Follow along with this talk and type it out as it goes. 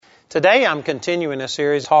Today I'm continuing a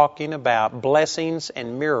series talking about blessings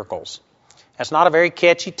and miracles. That's not a very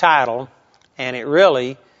catchy title, and it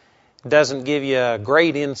really doesn't give you a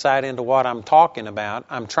great insight into what I'm talking about.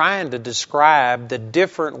 I'm trying to describe the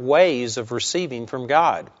different ways of receiving from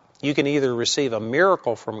God. You can either receive a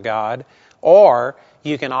miracle from God, or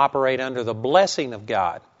you can operate under the blessing of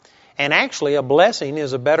God. And actually, a blessing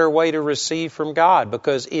is a better way to receive from God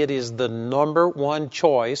because it is the number one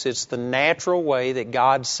choice. It's the natural way that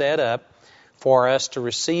God set up for us to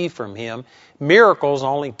receive from Him. Miracles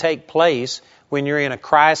only take place when you're in a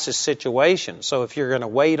crisis situation. So if you're going to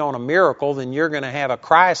wait on a miracle, then you're going to have a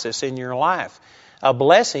crisis in your life. A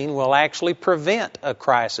blessing will actually prevent a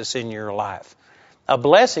crisis in your life. A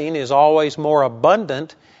blessing is always more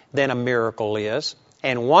abundant than a miracle is.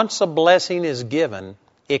 And once a blessing is given,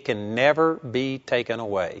 it can never be taken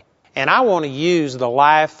away. And I want to use the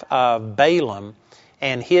life of Balaam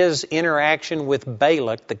and his interaction with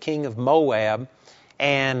Balak, the king of Moab.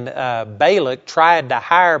 And Balak tried to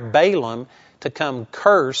hire Balaam to come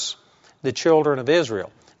curse the children of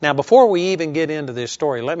Israel. Now, before we even get into this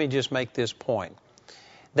story, let me just make this point.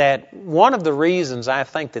 That one of the reasons I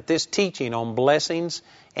think that this teaching on blessings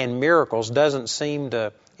and miracles doesn't seem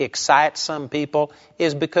to excite some people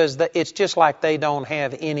is because it's just like they don't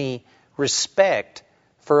have any respect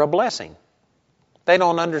for a blessing. They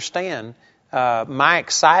don't understand my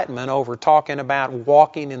excitement over talking about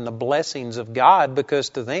walking in the blessings of God, because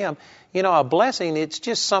to them, a blessing, it's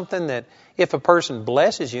just something that if a person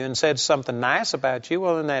blesses you and says something nice about you,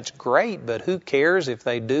 well, then that's great, but who cares if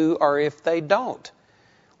they do or if they don't?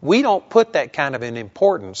 We don't put that kind of an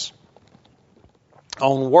importance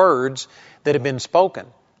on words that have been spoken.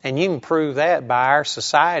 And you can prove that by our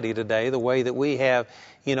society today, the way that we have,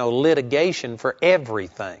 litigation for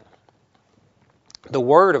everything. The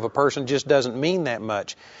word of a person just doesn't mean that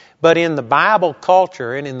much. But in the Bible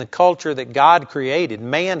culture and in the culture that God created,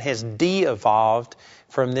 man has de-evolved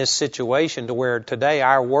from this situation to where today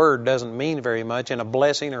our word doesn't mean very much, and a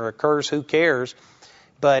blessing or a curse, who cares?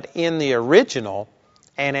 But in the original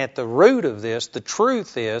and at the root of this, the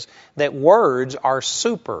truth is that words are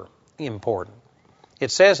super important. It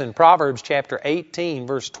says in Proverbs chapter 18,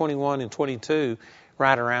 verse 21 and 22,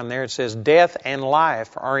 right around there, it says, "Death and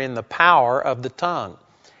life are in the power of the tongue,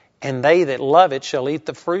 and they that love it shall eat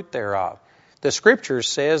the fruit thereof." The Scripture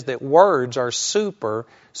says that words are super,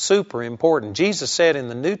 super important. Jesus said in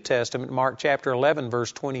the New Testament, Mark chapter 11,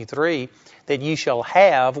 verse 23, that you shall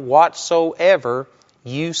have whatsoever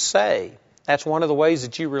you say. That's one of the ways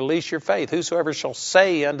that you release your faith. "Whosoever shall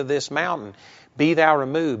say unto this mountain, Be thou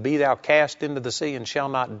removed, be thou cast into the sea, and shall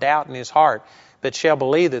not doubt in his heart, but shall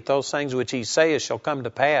believe that those things which he saith shall come to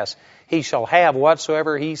pass, he shall have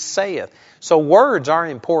whatsoever he saith." So words are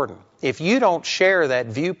important. If you don't share that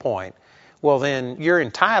viewpoint, well then you're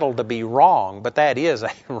entitled to be wrong, but that is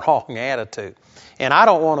a wrong attitude. And I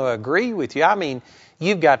don't want to agree with you. I mean,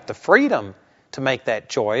 you've got the freedom to make that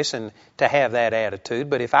choice and to have that attitude,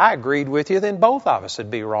 but if I agreed with you, then both of us would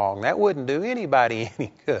be wrong. That wouldn't do anybody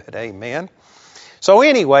any good. Amen. So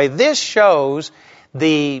anyway, this shows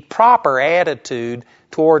the proper attitude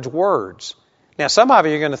towards words. Now, some of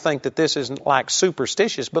you are going to think that this isn't like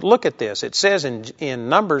superstitious, but look at this. It says in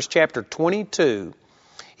Numbers chapter 22,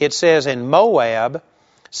 it says, "And Moab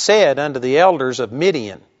said unto the elders of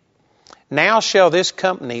Midian, Now shall this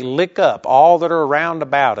company lick up all that are round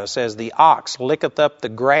about us, as the ox licketh up the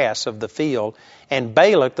grass of the field. And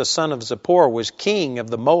Balak the son of Zippor was king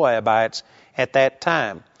of the Moabites at that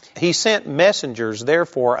time. He sent messengers,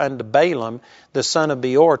 therefore, unto Balaam the son of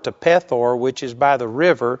Beor to Pethor, which is by the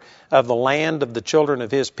river of the land of the children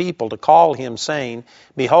of his people, to call him, saying,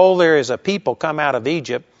 Behold, there is a people come out of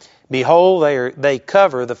Egypt. Behold, they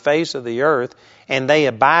cover the face of the earth, and they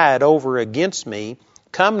abide over against me.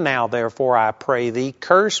 Come now, therefore, I pray thee,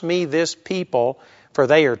 curse me this people, for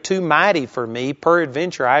they are too mighty for me.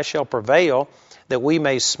 Peradventure I shall prevail, that we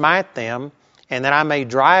may smite them, and that I may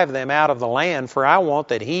drive them out of the land. For I want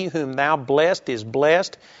that he whom thou blessed is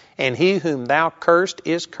blessed, and he whom thou cursed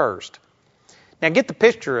is cursed." Now get the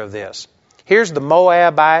picture of this. Here's the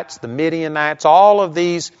Moabites, the Midianites, all of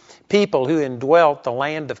these people who indwelt the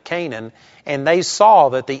land of Canaan, and they saw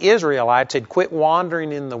that the Israelites had quit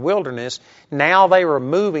wandering in the wilderness. Now they were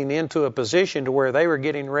moving into a position to where they were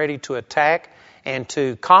getting ready to attack and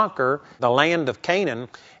to conquer the land of Canaan.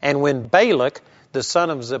 And when Balak, the son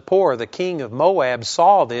of Zippor, the king of Moab,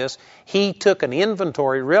 saw this, he took an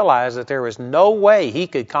inventory, realized that there was no way he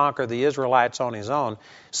could conquer the Israelites on his own.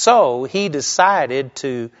 So he decided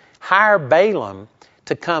to hire Balaam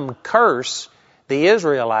to come curse the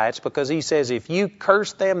Israelites, because he says if you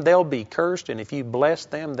curse them, they'll be cursed, and if you bless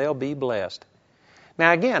them, they'll be blessed.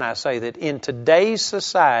 Now again, I say that in today's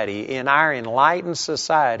society, in our enlightened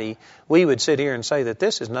society, we would sit here and say that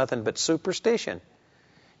this is nothing but superstition.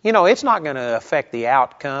 You know, it's not going to affect the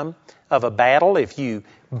outcome of a battle if you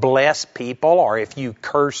bless people or if you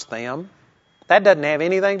curse them. That doesn't have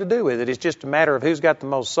anything to do with it. It's just a matter of who's got the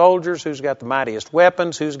most soldiers, who's got the mightiest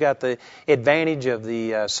weapons, who's got the advantage of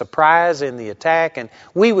the surprise in the attack. And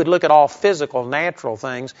we would look at all physical, natural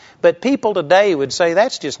things. But people today would say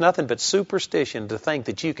that's just nothing but superstition to think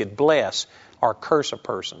that you could bless or curse a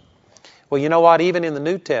person. Well, you know what? Even in the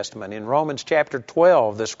New Testament, in Romans chapter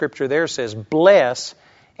 12, the scripture there says, bless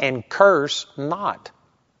and curse not.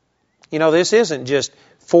 You know, this isn't just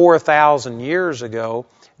 4,000 years ago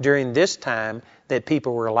during this time that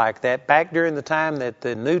people were like that. Back during the time that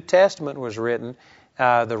the New Testament was written,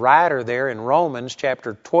 the writer there in Romans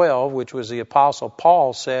chapter 12, which was the Apostle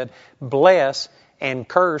Paul, said, bless and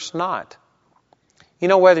curse not. You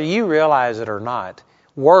know, whether you realize it or not,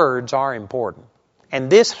 words are important. And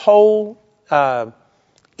this whole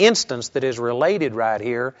instance that is related right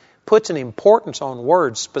here puts an importance on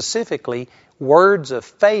words, specifically words of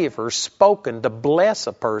favor spoken to bless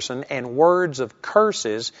a person and words of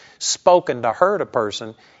curses spoken to hurt a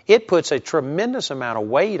person. It puts a tremendous amount of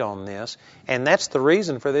weight on this, and that's the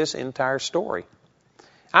reason for this entire story.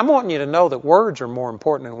 I'm wanting you to know that words are more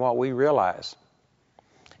important than what we realize.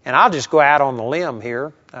 And I'll just go out on the limb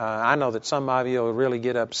here. I know that some of you will really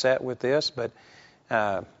get upset with this, but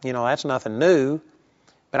that's nothing new.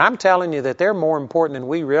 But I'm telling you that they're more important than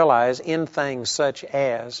we realize in things such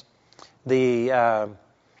as the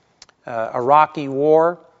Iraqi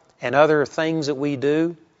war and other things that we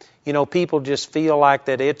do. You know, people just feel like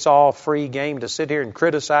that it's all free game to sit here and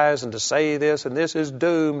criticize and to say this and this is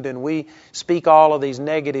doomed, and we speak all of these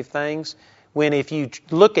negative things. When if you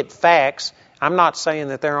look at facts, I'm not saying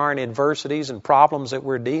that there aren't adversities and problems that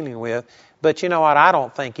we're dealing with, but you know what? I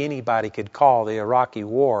don't think anybody could call the Iraqi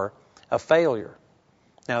war a failure.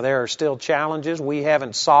 Now, there are still challenges. We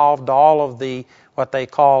haven't solved all of the what they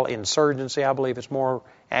call insurgency. I believe it's more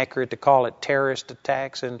accurate to call it terrorist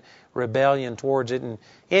attacks and rebellion towards it. And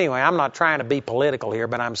anyway, I'm not trying to be political here,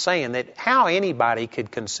 but I'm saying that how anybody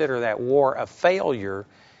could consider that war a failure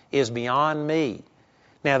is beyond me.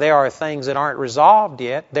 Now, there are things that aren't resolved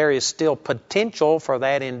yet. There is still potential for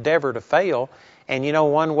that endeavor to fail. And you know,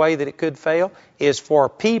 one way that it could fail is for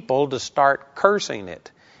people to start cursing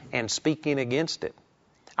it and speaking against it.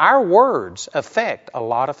 Our words affect a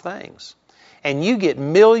lot of things. And you get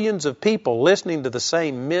millions of people listening to the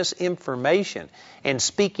same misinformation and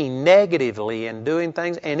speaking negatively and doing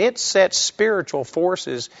things, and it sets spiritual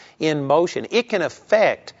forces in motion. It can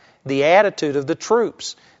affect the attitude of the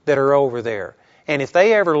troops that are over there. And if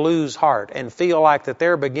they ever lose heart and feel like that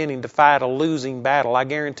they're beginning to fight a losing battle, I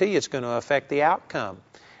guarantee it's going to affect the outcome.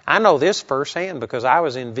 I know this firsthand because I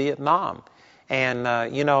was in Vietnam. And,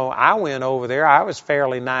 I went over there. I was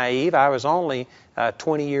fairly naive. I was only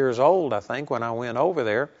 20 years old, I think, when I went over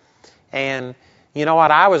there. And, you know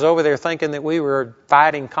what? I was over there thinking that we were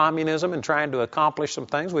fighting communism and trying to accomplish some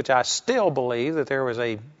things, which I still believe that there was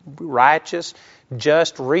a righteous,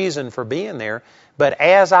 just reason for being there. But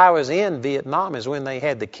as I was in Vietnam is when they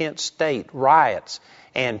had the Kent State riots.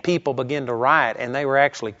 And people began to riot, and they were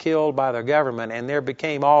actually killed by their government, and there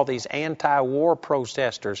became all these anti-war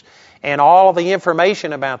protesters. And all the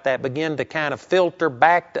information about that began to kind of filter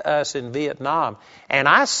back to us in Vietnam. And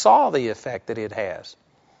I saw the effect that it has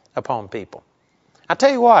upon people. I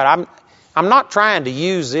tell you what, I'm not trying to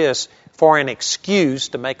use this for an excuse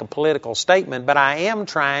to make a political statement, but I am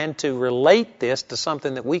trying to relate this to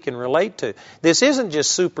something that we can relate to. This isn't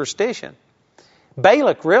just superstition.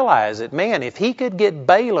 Balak realized that, man, if he could get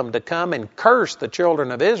Balaam to come and curse the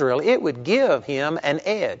children of Israel, it would give him an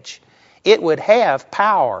edge. It would have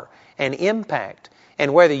power and impact.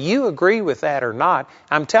 And whether you agree with that or not,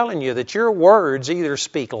 I'm telling you that your words either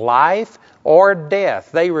speak life or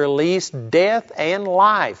death. They release death and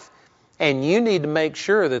life. And you need to make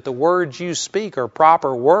sure that the words you speak are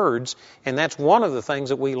proper words, and that's one of the things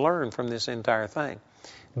that we learn from this entire thing.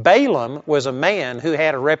 Balaam was a man who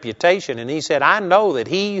had a reputation, and he said, I know that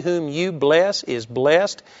he whom you bless is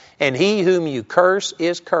blessed, and he whom you curse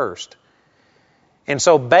is cursed. And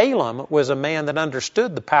so Balaam was a man that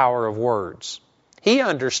understood the power of words. He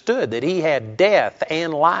understood that he had death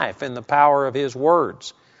and life in the power of his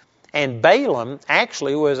words. And Balaam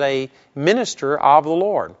actually was a minister of the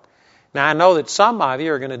Lord. Now, I know that some of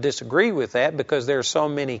you are going to disagree with that because there are so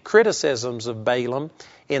many criticisms of Balaam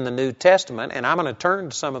in the New Testament, and I'm going to turn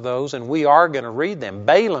to some of those, and we are going to read them.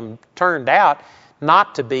 Balaam turned out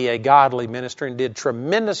not to be a godly minister and did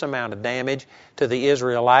tremendous amount of damage to the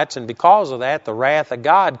Israelites. And because of that, the wrath of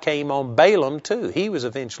God came on Balaam too. He was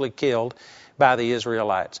eventually killed by the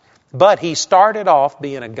Israelites. But he started off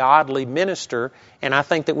being a godly minister, and I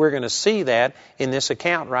think that we're going to see that in this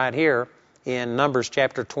account right here in Numbers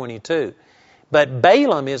chapter 22. But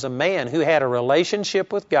Balaam is a man who had a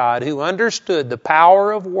relationship with God, who understood the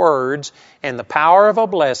power of words and the power of a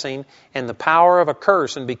blessing and the power of a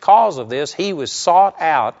curse. And because of this, he was sought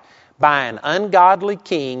out by an ungodly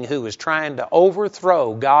king who was trying to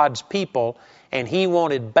overthrow God's people, and he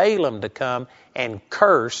wanted Balaam to come and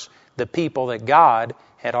curse the people that God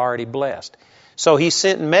had already blessed. So he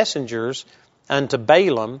sent messengers unto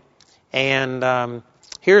Balaam, and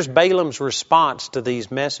here's Balaam's response to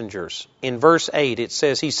these messengers. In verse 8 it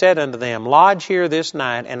says, He said unto them, Lodge here this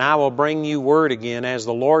night, and I will bring you word again, as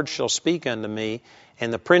the Lord shall speak unto me.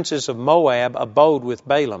 And the princes of Moab abode with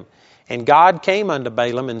Balaam. And God came unto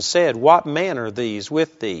Balaam and said, What men are these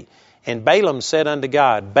with thee? And Balaam said unto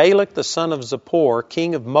God, Balak the son of Zippor,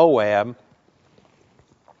 king of Moab,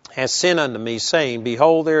 has sent unto me, saying,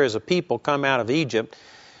 Behold, there is a people come out of Egypt,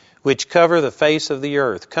 which cover the face of the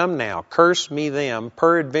earth. Come now, curse me them,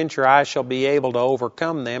 peradventure I shall be able to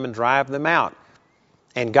overcome them and drive them out.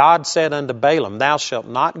 And God said unto Balaam, Thou shalt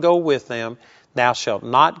not go with them, thou shalt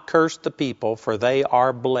not curse the people, for they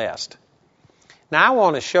are blessed. Now I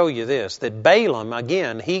want to show you this, that Balaam,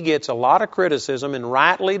 again, he gets a lot of criticism, and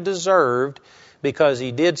rightly deserved, because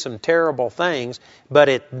he did some terrible things, but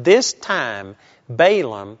at this time,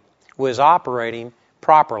 Balaam was operating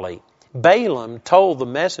properly. Balaam told the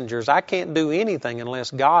messengers, I can't do anything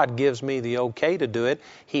unless God gives me the okay to do it.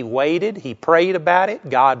 He waited, he prayed about it,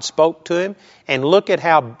 God spoke to him, and look at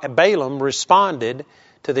how Balaam responded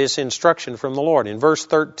to this instruction from the Lord. In verse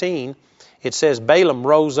 13, it says, Balaam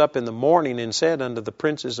rose up in the morning and said unto the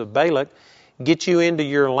princes of Balak, Get you into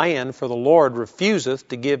your land, for the Lord refuseth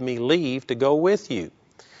to give me leave to go with you.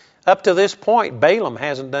 Up to this point, Balaam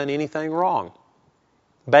hasn't done anything wrong.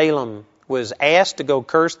 Balaam was asked to go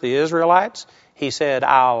curse the Israelites. He said,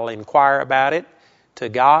 I'll inquire about it to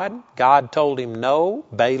God. God told him no.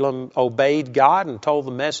 Balaam obeyed God and told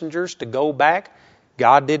the messengers to go back.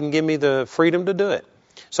 God didn't give me the freedom to do it.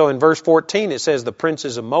 So in verse 14 it says, The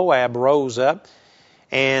princes of Moab rose up,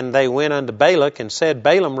 and they went unto Balak and said,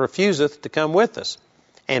 Balaam refuseth to come with us.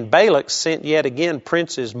 And Balak sent yet again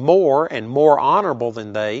princes more and more honorable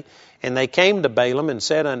than they, and they came to Balaam and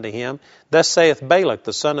said unto him, Thus saith Balak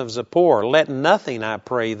the son of Zippor, Let nothing, I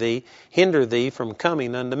pray thee, hinder thee from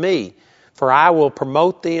coming unto me. For I will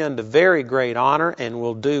promote thee unto very great honor, and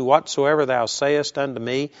will do whatsoever thou sayest unto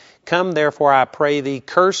me. Come therefore, I pray thee,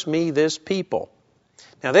 curse me this people.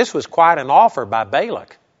 Now this was quite an offer by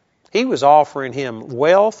Balak. He was offering him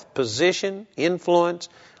wealth, position, influence,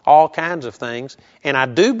 all kinds of things. And I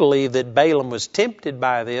do believe that Balaam was tempted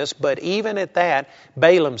by this, but even at that,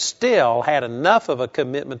 Balaam still had enough of a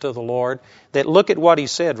commitment to the Lord that look at what he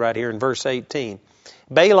said right here in verse 18.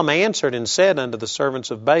 Balaam answered and said unto the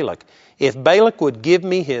servants of Balak, If Balak would give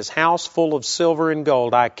me his house full of silver and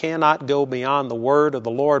gold, I cannot go beyond the word of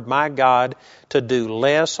the Lord my God to do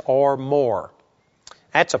less or more.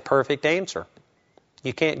 That's a perfect answer.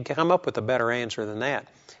 You can't come up with a better answer than that.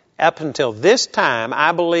 Up until this time,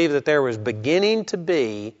 I believe that there was beginning to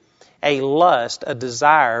be a lust, a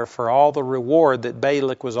desire for all the reward that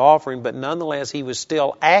Balak was offering, but nonetheless he was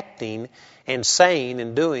still acting and saying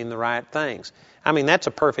and doing the right things. I mean, that's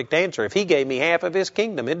a perfect answer. If he gave me half of his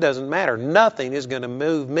kingdom, it doesn't matter. Nothing is going to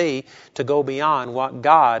move me to go beyond what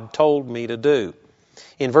God told me to do.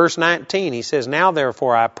 In verse 19, he says, Now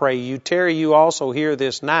therefore I pray you, tarry you also here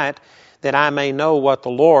this night, that I may know what the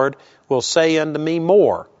Lord will say unto me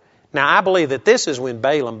more. Now, I believe that this is when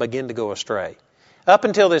Balaam began to go astray. Up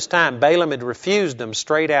until this time, Balaam had refused them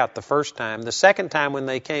straight out the first time. The second time, when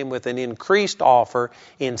they came with an increased offer,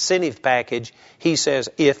 incentive package, he says,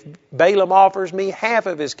 if Balaam offers me half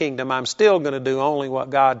of his kingdom, I'm still going to do only what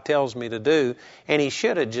God tells me to do. And he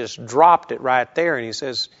should have just dropped it right there. And he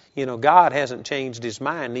says, God hasn't changed his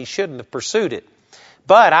mind. He shouldn't have pursued it.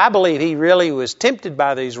 But I believe he really was tempted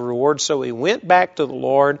by these rewards, so he went back to the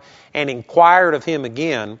Lord and inquired of him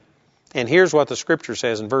again. And here's what the Scripture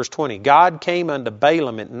says in verse 20. God came unto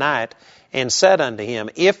Balaam at night and said unto him,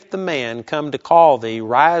 If the man come to call thee,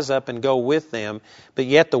 rise up and go with them. But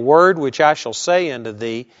yet the word which I shall say unto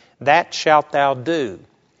thee, that shalt thou do.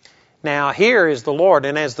 Now here is the Lord,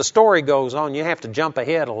 and as the story goes on, you have to jump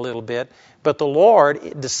ahead a little bit. But the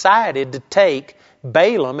Lord decided to take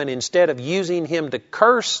Balaam, and instead of using him to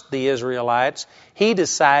curse the Israelites, he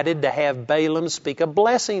decided to have Balaam speak a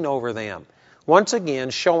blessing over them. Once again,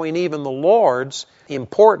 showing even the Lord's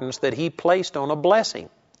importance that He placed on a blessing.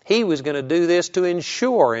 He was going to do this to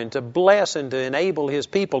ensure and to bless and to enable His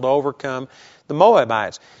people to overcome the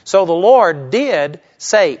Moabites. So the Lord did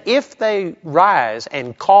say, if they rise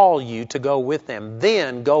and call you to go with them,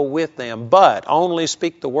 then go with them, but only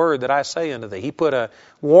speak the word that I say unto thee. He put a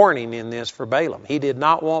warning in this for Balaam. He did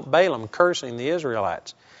not want Balaam cursing the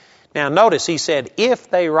Israelites. Now notice He said, if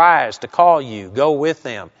they rise to call you, go with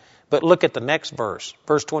them. But look at the next verse,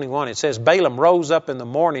 verse 21. It says, Balaam rose up in the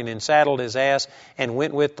morning and saddled his ass and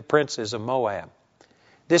went with the princes of Moab.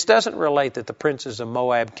 This doesn't relate that the princes of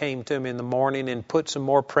Moab came to him in the morning and put some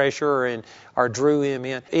more pressure or drew him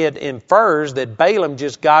in. It infers that Balaam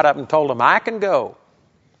just got up and told him, I can go.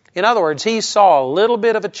 In other words, he saw a little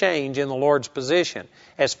bit of a change in the Lord's position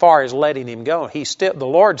as far as letting him go. The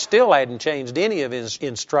Lord still hadn't changed any of His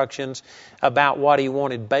instructions about what He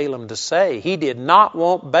wanted Balaam to say. He did not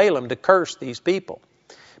want Balaam to curse these people.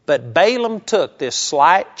 But Balaam took this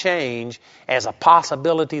slight change as a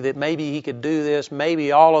possibility that maybe he could do this,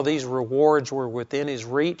 maybe all of these rewards were within his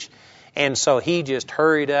reach, and so he just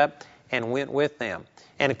hurried up and went with them.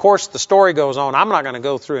 And of course the story goes on, I'm not going to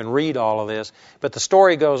go through and read all of this, but the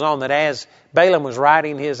story goes on that as Balaam was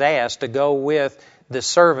riding his ass to go with the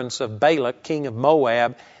servants of Balak, king of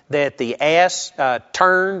Moab, that the ass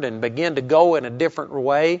turned and began to go in a different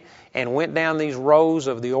way and went down these rows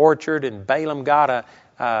of the orchard, and Balaam got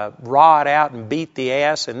a rod out and beat the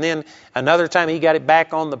ass, and then another time he got it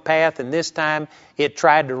back on the path, and this time it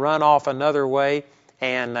tried to run off another way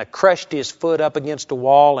and crushed his foot up against a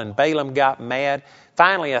wall, and Balaam got mad.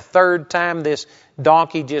 Finally, a third time, this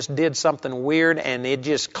donkey just did something weird, and it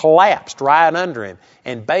just collapsed right under him.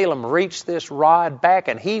 And Balaam reached this rod back,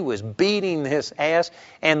 and he was beating this ass,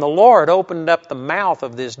 and the Lord opened up the mouth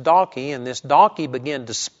of this donkey, and this donkey began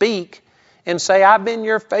to speak and say, I've been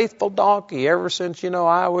your faithful donkey ever since,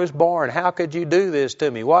 I was born. How could you do this to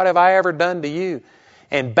me? What have I ever done to you?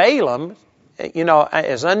 And Balaam,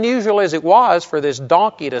 as unusual as it was for this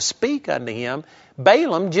donkey to speak unto him,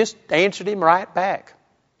 Balaam just answered him right back.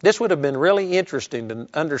 This would have been really interesting to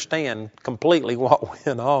understand completely what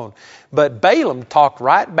went on. But Balaam talked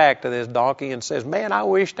right back to this donkey and says, man, I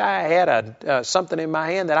wished I had something in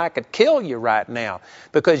my hand that I could kill you right now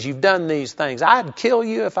because you've done these things. I'd kill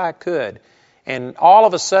you if I could. And all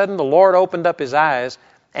of a sudden the Lord opened up his eyes,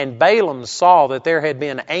 and Balaam saw that there had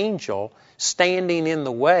been an angel standing in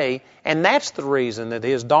the way, and that's the reason that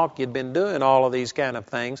his donkey had been doing all of these kind of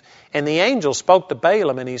things. And the angel spoke to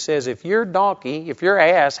Balaam, and he says, if your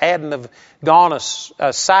ass hadn't have gone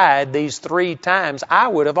aside these 3 times, I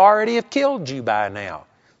would have already have killed you by now.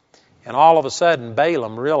 And all of a sudden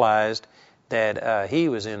Balaam realized that he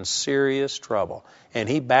was in serious trouble. And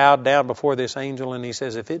he bowed down before this angel, and he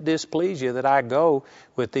says, if it displease you that I go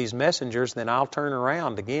with these messengers, then I'll turn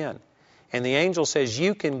around again. And the angel says,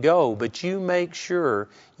 you can go, but you make sure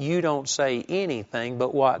you don't say anything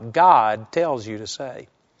but what God tells you to say.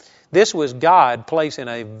 This was God placing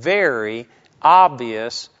a very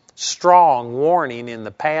obvious, strong warning in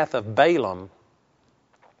the path of Balaam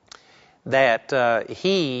that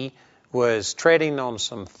he was treading on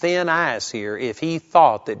some thin ice here if he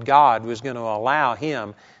thought that God was going to allow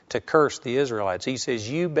him to curse the Israelites. He says,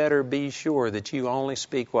 you better be sure that you only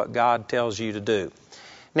speak what God tells you to do.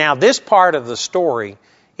 Now, this part of the story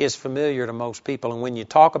is familiar to most people, and when you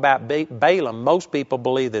talk about Balaam, most people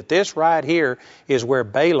believe that this right here is where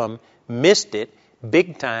Balaam missed it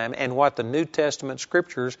big time and what the New Testament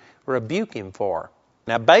Scriptures rebuke him for.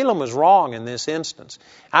 Now, Balaam was wrong in this instance.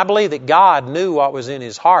 I believe that God knew what was in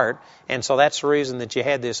his heart, and so that's the reason that you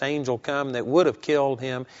had this angel come that would have killed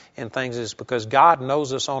him and things, is because God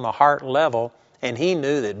knows us on a heart level, and He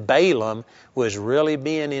knew that Balaam was really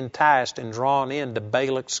being enticed and drawn into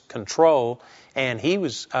Balak's control, and he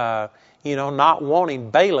was, not wanting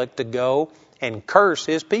Balak to go and curse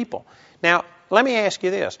his people. Now, let me ask you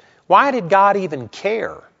this. Why did God even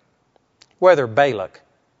care whether Balak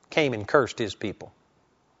came and cursed his people?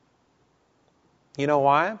 You know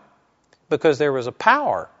why? Because there was a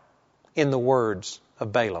power in the words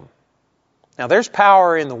of Balaam. Now, there's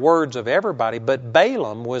power in the words of everybody, but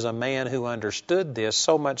Balaam was a man who understood this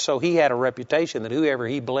so much so he had a reputation that whoever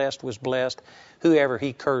he blessed was blessed, whoever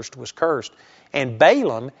he cursed was cursed. And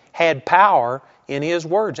Balaam had power in his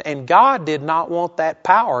words, and God did not want that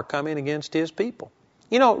power coming against His people.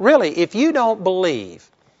 Really, if you don't believe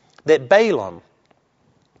that Balaam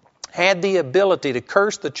had the ability to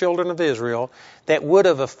curse the children of Israel that would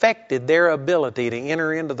have affected their ability to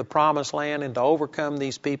enter into the promised land and to overcome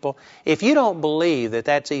these people, if you don't believe that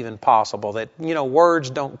that's even possible, that, words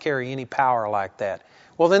don't carry any power like that,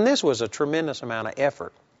 well, then this was a tremendous amount of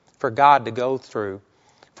effort for God to go through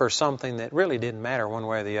for something that really didn't matter one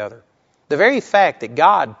way or the other. The very fact that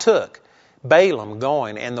God took Balaam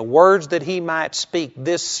going and the words that he might speak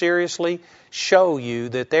this seriously show you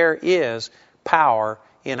that there is power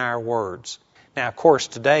in our words. Now, of course,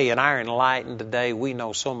 today, in our enlightened today, we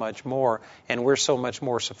know so much more, and we're so much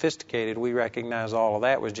more sophisticated, we recognize all of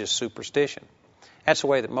that was just superstition. That's the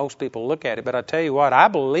way that most people look at it. But I tell you what, I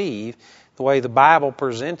believe, the way the Bible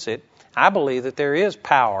presents it, I believe that there is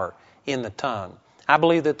power in the tongue. I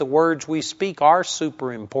believe that the words we speak are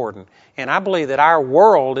super important. And I believe that our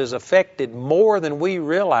world is affected more than we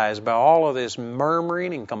realize by all of this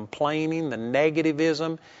murmuring and complaining, the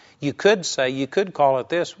negativism. You could call it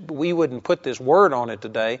this, we wouldn't put this word on it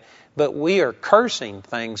today, but we are cursing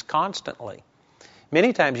things constantly.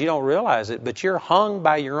 Many times you don't realize it, but you're hung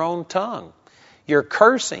by your own tongue. You're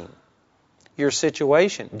cursing your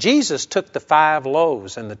situation. Jesus took the 5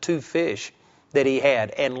 loaves and the 2 fish that he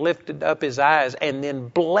had and lifted up his eyes and then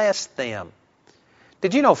blessed them.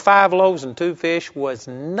 Did you know 5 loaves and 2 fish was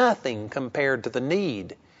nothing compared to the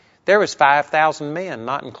need? There was 5,000 men,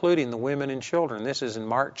 not including the women and children. This is in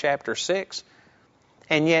Mark chapter 6.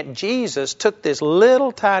 And yet Jesus took this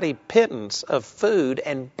little tiny pittance of food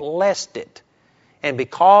and blessed it. And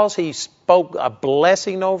because he spoke a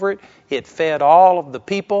blessing over it, it fed all of the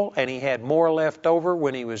people, and he had more left over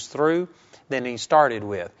when he was through than he started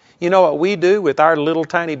with. You know what we do with our little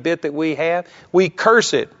tiny bit that we have? We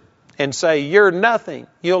curse it and say, you're nothing.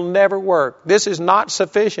 You'll never work. This is not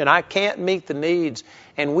sufficient. I can't meet the needs.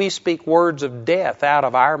 And we speak words of death out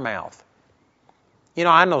of our mouth. You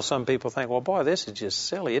know, I know some people think, well, boy, this is just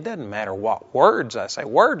silly. It doesn't matter what words I say.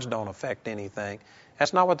 Words don't affect anything.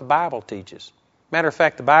 That's not what the Bible teaches. Matter of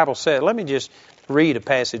fact, the Bible said, let me just read a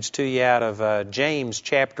passage to you out of James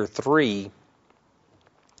chapter 3.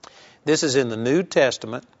 This is in the New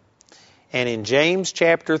Testament. And in James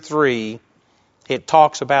chapter 3, it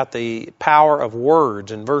talks about the power of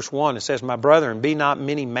words. In verse 1, it says, my brethren, be not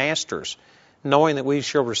many masters, knowing that we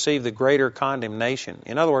shall receive the greater condemnation.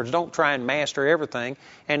 In other words, don't try and master everything.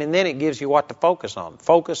 And then it gives you what to focus on.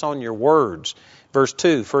 Focus on your words. Verse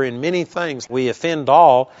 2, for in many things we offend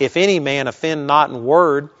all. If any man offend not in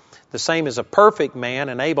word, the same is a perfect man,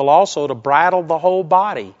 and able also to bridle the whole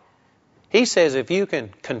body. He says if you can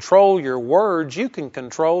control your words, you can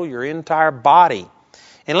control your entire body.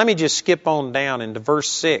 And let me just skip on down into verse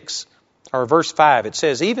 6, or verse 5. It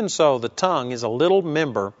says, even so the tongue is a little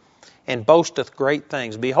member, and boasteth great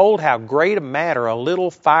things. Behold, how great a matter a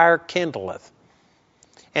little fire kindleth.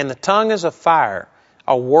 And the tongue is a fire,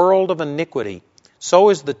 a world of iniquity. So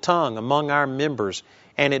is the tongue among our members,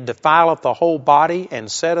 and it defileth the whole body, and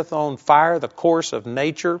setteth on fire the course of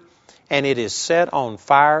nature, and it is set on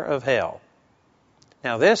fire of hell.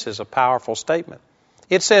 Now this is a powerful statement.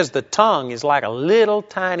 It says the tongue is like a little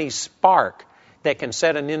tiny spark that can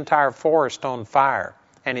set an entire forest on fire,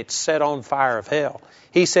 and it's set on fire of hell.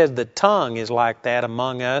 He says the tongue is like that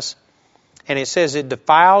among us, and it says it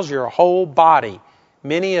defiles your whole body.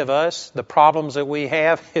 Many of us, the problems that we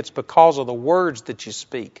have, it's because of the words that you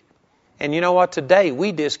speak. And you know what? Today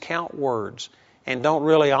we discount words and don't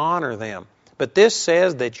really honor them. But this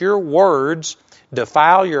says that your words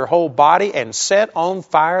defile your whole body and set on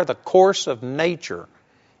fire the course of nature,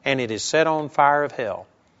 and it is set on fire of hell.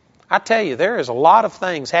 I tell you, there is a lot of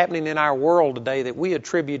things happening in our world today that we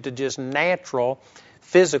attribute to just natural,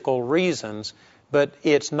 physical reasons, but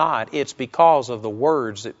it's not. It's because of the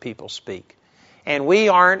words that people speak. And we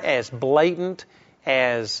aren't as blatant,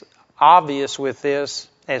 as obvious with this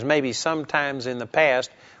as maybe sometimes in the past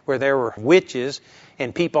where there were witches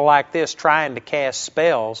and people like this trying to cast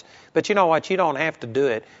spells. But you know what? You don't have to do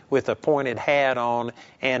it with a pointed hat on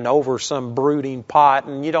and over some brooding pot,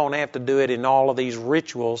 and you don't have to do it in all of these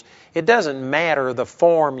rituals. It doesn't matter the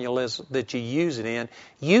formulas that you use it in.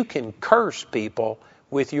 You can curse people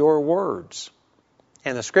with your words.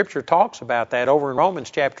 And the Scripture talks about that over in Romans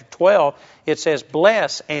chapter 12. It says,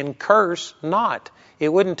 bless and curse not. It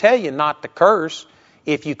wouldn't tell you not to curse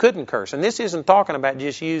if you couldn't curse. And this isn't talking about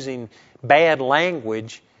just using bad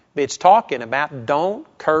language. It's talking about don't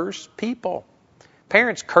curse people.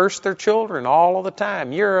 Parents curse their children all of the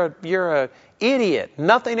time. You're a idiot.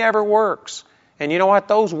 Nothing ever works. And you know what?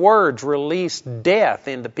 Those words release death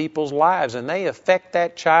into people's lives, and they affect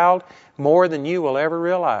that child more than you will ever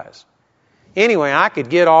realize. Anyway, I could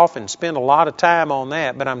get off and spend a lot of time on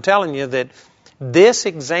that, but I'm telling you that this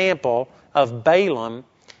example of Balaam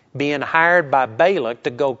being hired by Balak to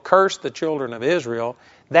go curse the children of Israel,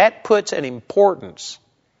 that puts an importance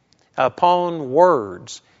upon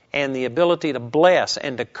words and the ability to bless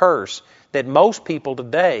and to curse that most people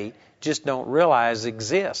today just don't realize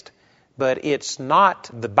exist. But it's not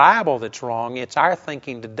the Bible that's wrong, it's our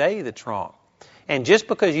thinking today that's wrong. And just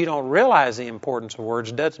because you don't realize the importance of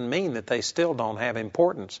words doesn't mean that they still don't have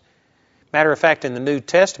importance. Matter of fact, in the New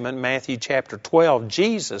Testament, Matthew chapter 12,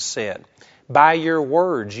 Jesus said, "By your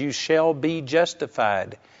words you shall be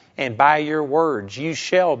justified, and by your words you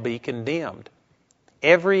shall be condemned."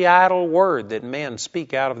 Every idle word that men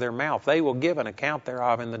speak out of their mouth, they will give an account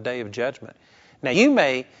thereof in the day of judgment. Now, you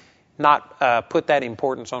may not put that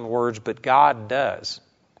importance on words, but God does.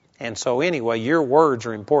 And so anyway, your words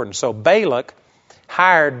are important. So Balak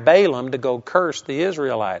hired Balaam to go curse the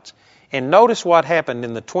Israelites. And notice what happened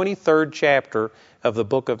in the 23rd chapter of the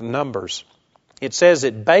book of Numbers. It says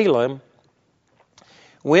that Balaam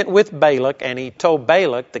went with Balak, and he told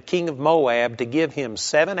Balak, the king of Moab, to give him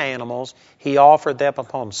 7 animals. He offered them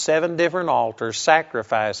upon 7 different altars,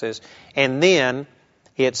 sacrifices. And then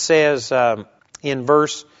it says in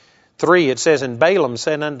verse 3, it says, "And Balaam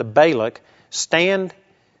said unto Balak, Stand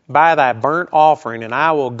by thy burnt offering, and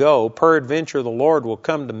I will go. Peradventure the Lord will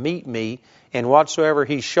come to meet me, and whatsoever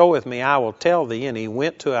he showeth me I will tell thee." And he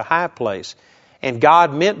went to a high place. And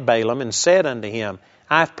God met Balaam and said unto him,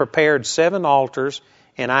 "I have prepared 7 altars,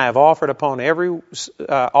 and I have offered upon every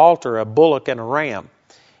altar a bullock and a ram."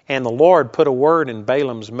 And the Lord put a word in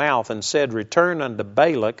Balaam's mouth and said, "Return unto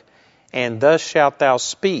Balak, and thus shalt thou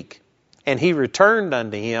speak." And he returned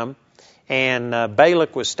unto him, and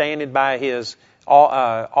Balak was standing by his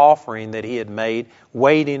offering that he had made,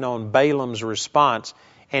 waiting on Balaam's response.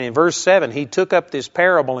 And in verse 7, he took up this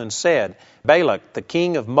parable and said, "Balak, the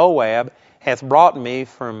king of Moab, hath brought me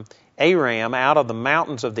from Aram out of the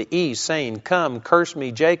mountains of the east, saying, Come, curse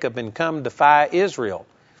me, Jacob, and come defy Israel.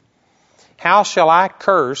 How shall I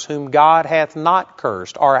curse whom God hath not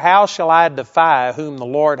cursed? Or how shall I defy whom the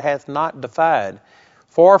Lord hath not defied?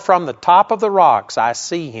 For from the top of the rocks I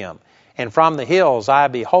see him, and from the hills I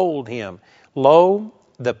behold him. Lo,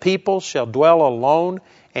 the people shall dwell alone,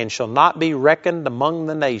 and shall not be reckoned among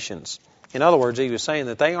the nations." In other words, he was saying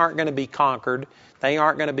that they aren't going to be conquered. They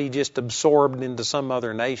aren't going to be just absorbed into some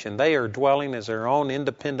other nation. They are dwelling as their own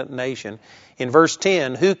independent nation. In verse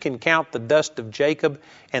 10, "Who can count the dust of Jacob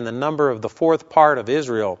and the number of the 4th part of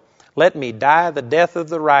Israel? Let me die the death of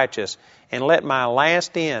the righteous, and let my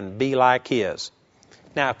last end be like his."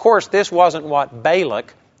 Now, of course, this wasn't what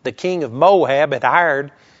Balak, the king of Moab, had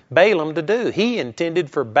hired Balaam to do. He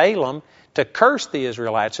intended for Balaam to curse the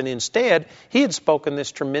Israelites, and instead, he had spoken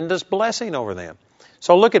this tremendous blessing over them.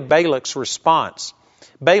 So look at Balak's response.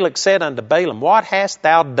 Balak said unto Balaam, "What hast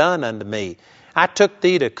thou done unto me? I took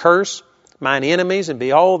thee to curse mine enemies, and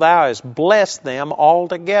behold, thou hast blessed them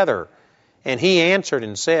altogether." And he answered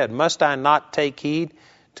and said, "Must I not take heed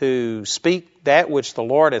to speak that which the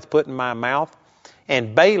Lord hath put in my mouth?"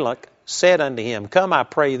 And Balak said unto him, "Come, I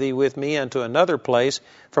pray thee, with me unto another place,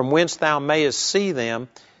 from whence thou mayest see them.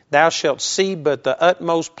 Thou shalt see but the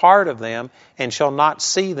utmost part of them, and shalt not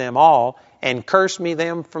see them all, and curse me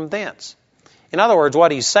them from thence." In other words,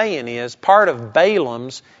 what he's saying is, part of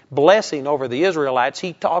Balaam's blessing over the Israelites,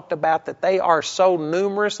 he talked about that they are so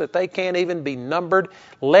numerous that they can't even be numbered.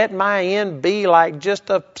 Let my end be like just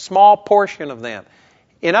a small portion of them.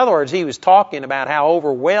 In other words, he was talking about how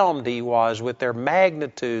overwhelmed he was with their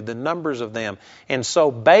magnitude, the numbers of them. And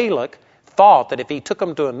so Balak thought that if he took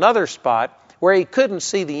them to another spot where he couldn't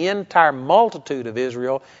see the entire multitude of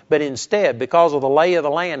Israel, but instead, because of the lay of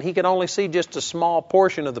the land, he could only see just a small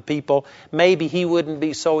portion of the people, maybe he wouldn't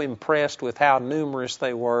be so impressed with how numerous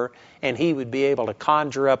they were, and he would be able to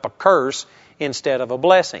conjure up a curse instead of a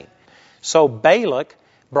blessing. So Balak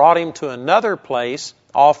brought him to another place,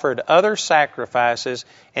 offered other sacrifices,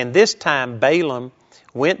 and this time Balaam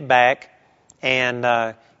went back,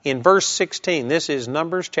 and in verse 16, this is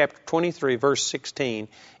Numbers chapter 23, verse 16,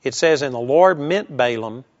 it says, "And the Lord met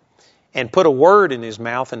Balaam, and put a word in his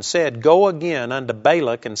mouth, and said, Go again unto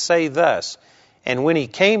Balak, and say thus. And when he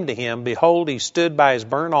came to him, behold, he stood by his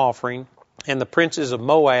burnt offering, and the princes of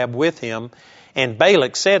Moab with him. And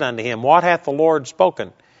Balak said unto him, What hath the Lord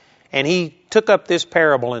spoken? And he took up this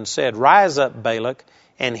parable, and said, Rise up, Balak,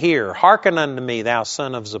 and hear. Hearken unto me, thou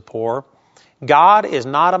son of Zippor. God is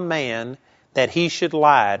not a man that he should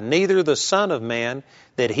lie, neither the Son of Man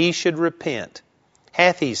that he should repent.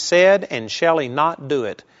 Hath he said, and shall he not do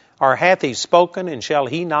it? Or hath he spoken, and shall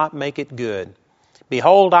he not make it good?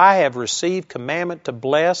 Behold, I have received commandment to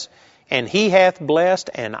bless, and he hath blessed,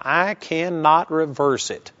 and I cannot reverse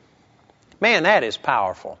it." Man, that is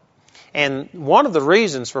powerful. And one of the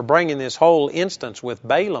reasons for bringing this whole instance with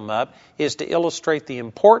Balaam up is to illustrate the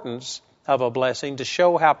importance of a blessing, to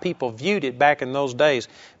show how people viewed it back in those days.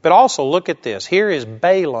 But also look at this. Here is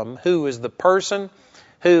Balaam, who is the person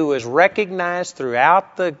who was recognized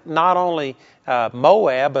throughout not only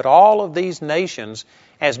Moab, but all of these nations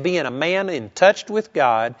as being a man in touch with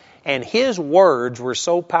God, and his words were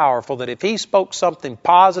so powerful that if he spoke something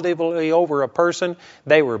positively over a person,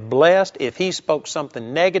 they were blessed. If he spoke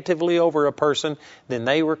something negatively over a person, then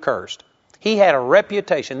they were cursed. He had a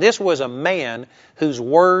reputation. This was a man whose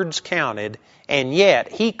words counted, and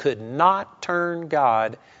yet he could not turn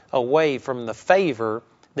God away from the favor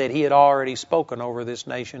that he had already spoken over this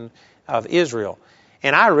nation of Israel.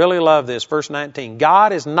 And I really love this, verse 19.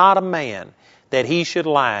 God is not a man that he should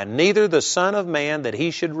lie, neither the Son of Man that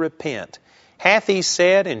he should repent. Hath he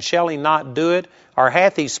said, and shall he not do it? Or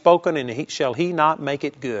hath he spoken, and shall he not make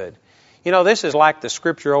it good? You know, this is like the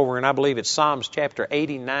scripture over, and I believe it's Psalms chapter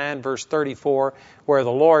 89, verse 34, where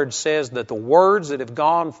the Lord says that the words that have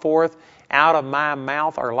gone forth out of my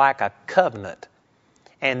mouth are like a covenant,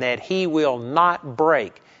 and that he will not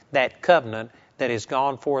break that covenant that has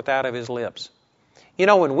gone forth out of his lips. You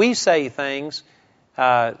know, when we say things,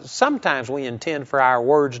 sometimes we intend for our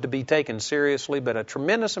words to be taken seriously, but a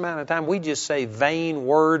tremendous amount of time we just say vain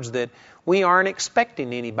words that we aren't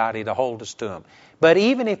expecting anybody to hold us to them. But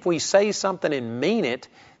even if we say something and mean it,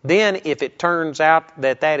 then if it turns out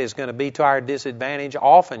that that is going to be to our disadvantage,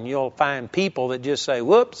 often you'll find people that just say,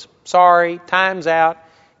 whoops, sorry, time's out,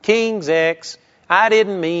 King's X, I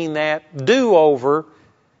didn't mean that, do over.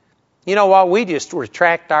 You know what, we just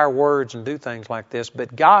retract our words and do things like this,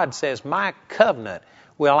 but God says, my covenant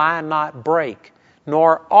will I not break,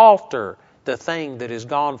 nor alter the thing that has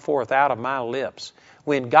gone forth out of my lips.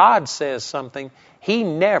 When God says something, He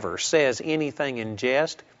never says anything in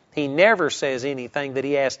jest. He never says anything that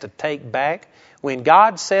He has to take back. When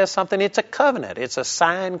God says something, it's a covenant. It's a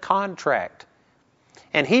signed contract.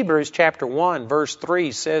 And Hebrews chapter 1, verse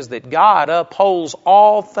 3 says that God upholds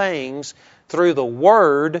all things through the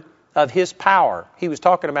word of His power. He was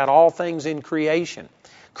talking about all things in creation.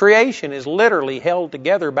 Creation is literally held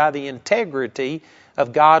together by the integrity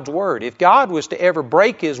of God's Word. If God was to ever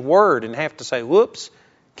break His Word and have to say, whoops,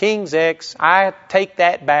 King's X, I take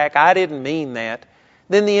that back, I didn't mean that,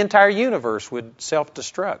 then the entire universe would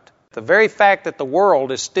self-destruct. The very fact that the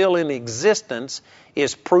world is still in existence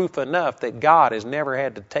is proof enough that God has never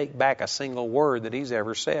had to take back a single word that He's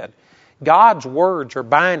ever said. God's words are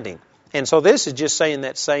binding. And so this is just saying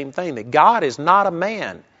that same thing, that God is not a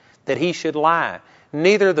man that He should lie,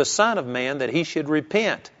 neither the Son of Man that He should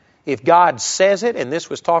repent. If God says it, and this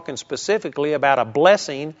was talking specifically about a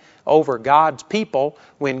blessing over God's people,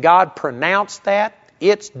 when God pronounced that,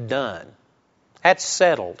 it's done. That's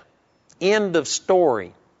settled. End of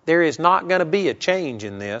story. There is not going to be a change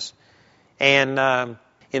in this. And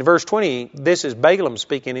in verse 20, this is Balaam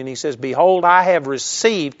speaking, and he says, behold, I have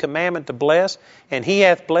received commandment to bless, and he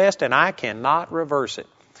hath blessed, and I cannot reverse it.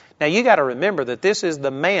 Now you got to remember that this is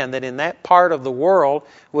the man that in that part of the world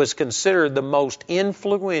was considered the most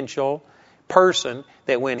influential person,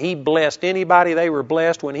 that when he blessed anybody, they were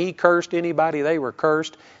blessed. When he cursed anybody, they were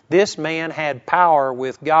cursed. This man had power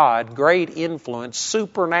with God, great influence,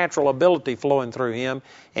 supernatural ability flowing through him,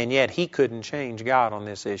 and yet he couldn't change God on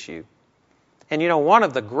this issue. And you know, one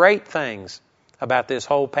of the great things about this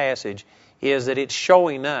whole passage is that it's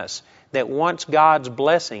showing us that once God's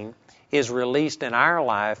blessing is released in our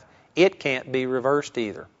life, it can't be reversed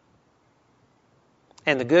either.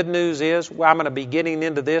 And the good news is, I'm going to be getting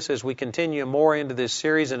into this as we continue more into this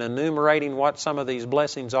series and enumerating what some of these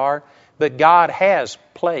blessings are, but God has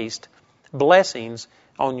placed blessings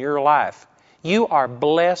on your life. You are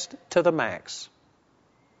blessed to the max.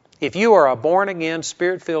 If you are a born-again,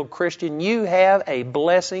 Spirit-filled Christian, you have a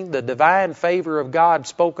blessing, the divine favor of God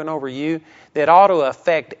spoken over you that ought to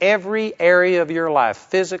affect every area of your life,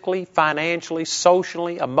 physically, financially,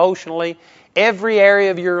 socially, emotionally. Every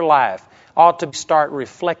area of your life ought to start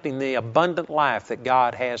reflecting the abundant life that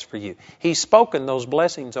God has for you. He's spoken those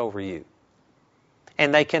blessings over you,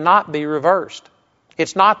 and they cannot be reversed.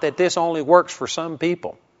 It's not that this only works for some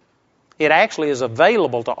people. It actually is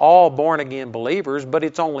available to all born-again believers, but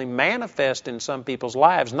it's only manifest in some people's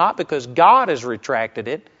lives, not because God has retracted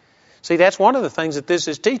it. See, that's one of the things that this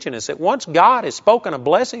is teaching us, that once God has spoken a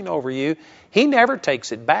blessing over you, He never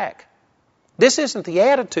takes it back. This isn't the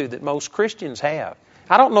attitude that most Christians have.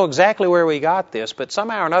 I don't know exactly where we got this, but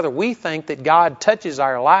somehow or another we think that God touches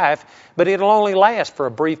our life, but it'll only last for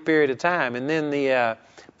a brief period of time, and then the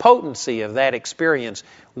potency of that experience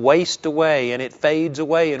wastes away and it fades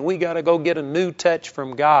away, and we got to go get a new touch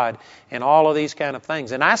from God and all of these kind of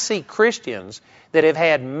things. And I see Christians that have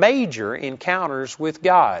had major encounters with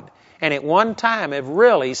God and at one time have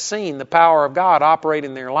really seen the power of God operate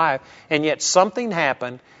in their life, and yet something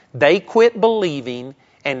happened, they quit believing,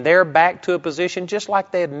 and they're back to a position just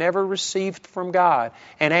like they had never received from God,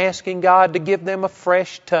 and asking God to give them a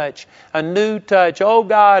fresh touch, a new touch. Oh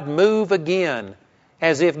God, move again,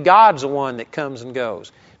 as if God's the one that comes and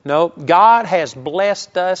goes. No, God has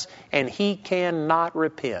blessed us, and He cannot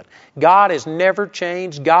repent. God has never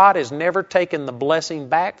changed. God has never taken the blessing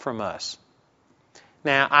back from us.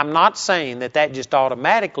 Now, I'm not saying that just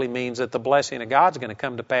automatically means that the blessing of God's going to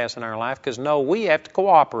come to pass in our life, because no, we have to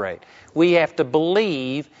cooperate. We have to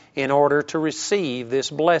believe in order to receive this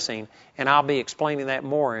blessing, and I'll be explaining that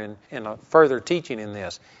more in a further teaching in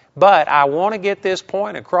this. But I want to get this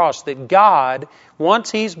point across, that God,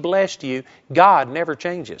 once He's blessed you, God never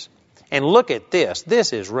changes. And look at this.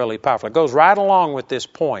 This is really powerful. It goes right along with this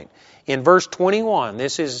point. In verse 21,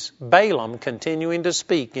 this is Balaam continuing to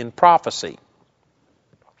speak in prophecy.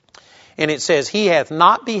 And it says, He hath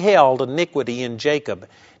not beheld iniquity in Jacob,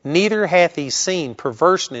 neither hath He seen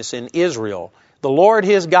perverseness in Israel. The Lord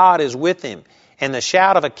his God is with him, and the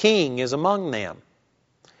shout of a king is among them.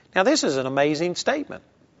 Now this is an amazing statement.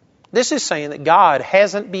 This is saying that God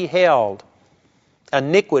hasn't beheld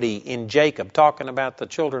iniquity in Jacob, talking about the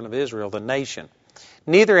children of Israel, the nation.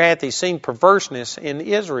 Neither hath He seen perverseness in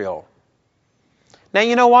Israel. Now,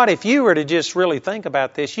 you know what? If you were to just really think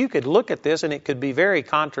about this, you could look at this and it could be very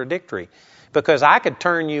contradictory. Because I could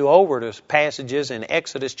turn you over to passages in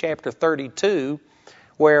Exodus chapter 32,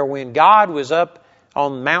 where when God was up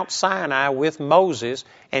on Mount Sinai with Moses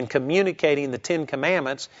and communicating the Ten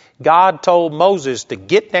Commandments, God told Moses to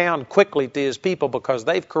get down quickly to His people because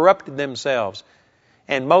they've corrupted themselves.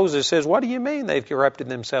 And Moses says, what do you mean they've corrupted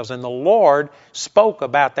themselves? And the Lord spoke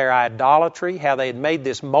about their idolatry, how they had made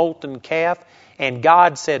this molten calf. And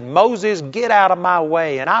God said, Moses, get out of my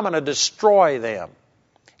way, and I'm going to destroy them.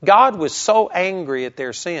 God was so angry at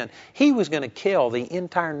their sin, He was going to kill the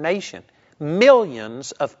entire nation,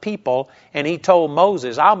 millions of people, and He told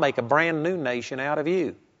Moses, I'll make a brand new nation out of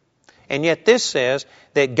you. And yet this says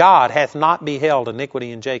that God hath not beheld iniquity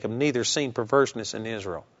in Jacob, neither seen perverseness in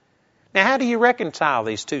Israel. Now, how do you reconcile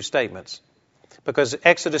these two statements? Because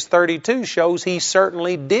Exodus 32 shows He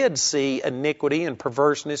certainly did see iniquity and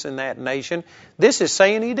perverseness in that nation. This is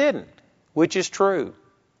saying He didn't, which is true.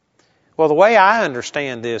 Well, the way I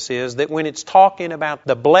understand this is that when it's talking about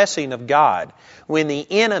the blessing of God, when the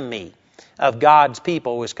enemy of God's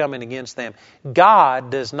people was coming against them, God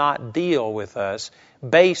does not deal with us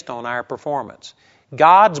based on our performance.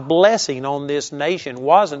 God's blessing on this nation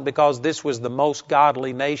wasn't because this was the most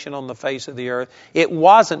godly nation on the face of the earth. It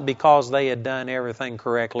wasn't because they had done everything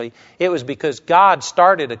correctly. It was because God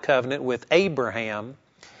started a covenant with Abraham,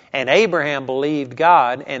 and Abraham believed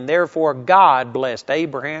God, and therefore God blessed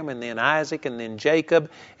Abraham, and then Isaac, and then Jacob,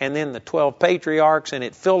 and then the 12 patriarchs, and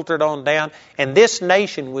it filtered on down. And this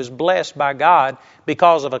nation was blessed by God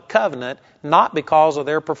because of a covenant, not because of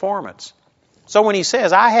their performance. So when He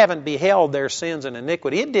says, I haven't beheld their sins and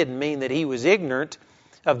iniquity, it didn't mean that He was ignorant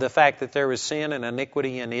of the fact that there was sin and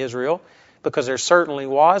iniquity in Israel, because there certainly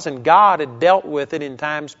was, and God had dealt with it in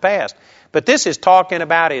times past. But this is talking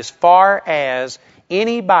about as far as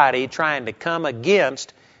anybody trying to come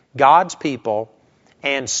against God's people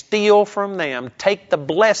and steal from them, take the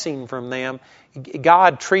blessing from them.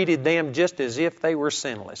 God treated them just as if they were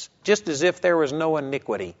sinless, just as if there was no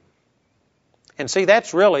iniquity. And see,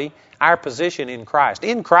 that's really our position in Christ.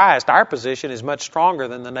 In Christ, our position is much stronger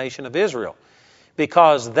than the nation of Israel,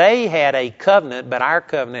 because they had a covenant, but our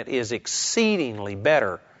covenant is exceedingly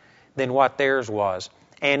better than what theirs was.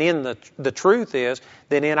 And in the truth is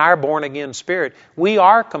that in our born-again spirit, we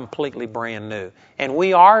are completely brand new, and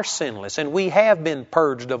we are sinless, and we have been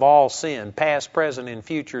purged of all sin, past, present, and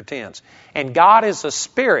future tense. And God is a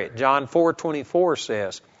spirit, John 4:24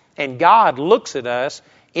 says. And God looks at us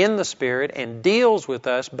in the Spirit and deals with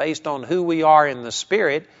us based on who we are in the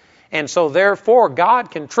Spirit. And so therefore God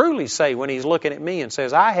can truly say, when He's looking at me and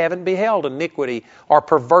says, I haven't beheld iniquity or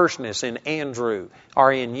perverseness in Andrew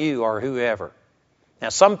or in you or whoever. Now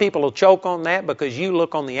some people will choke on that because you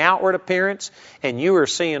look on the outward appearance and you are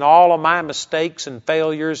seeing all of my mistakes and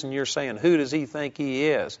failures, and you're saying, who does he think he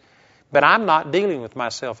is? But I'm not dealing with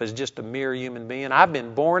myself as just a mere human being. I've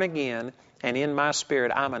been born again, and in my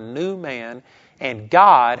spirit I'm a new man. And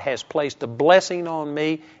God has placed a blessing on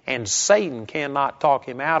me, and Satan cannot talk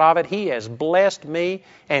him out of it. He has blessed me,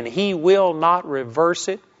 and He will not reverse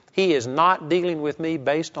it. He is not dealing with me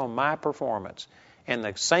based on my performance. And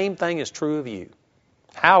the same thing is true of you.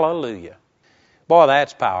 Hallelujah. Boy,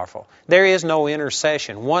 that's powerful. There is no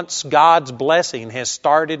intercession. Once God's blessing has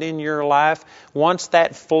started in your life, once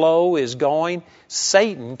that flow is going,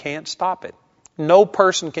 Satan can't stop it. No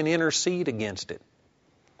person can intercede against it.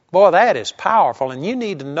 Boy, that is powerful, and you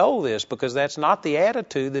need to know this because that's not the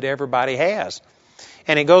attitude that everybody has.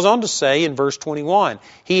 And it goes on to say in verse 21,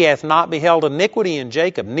 He hath not beheld iniquity in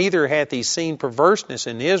Jacob, neither hath He seen perverseness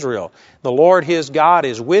in Israel. The Lord his God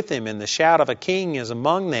is with him, and the shout of a king is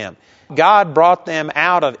among them. God brought them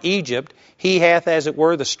out of Egypt. He hath, as it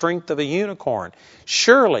were, the strength of a unicorn.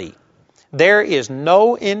 Surely there is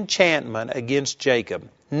no enchantment against Jacob,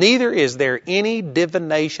 neither is there any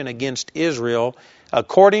divination against Israel.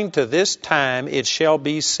 According to this time it shall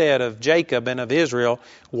be said of Jacob and of Israel,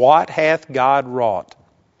 what hath God wrought?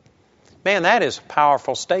 Man, that is a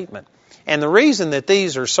powerful statement. And the reason that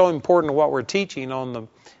these are so important to what we're teaching on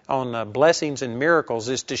the blessings and miracles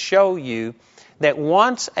is to show you that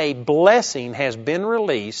once a blessing has been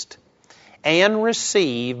released and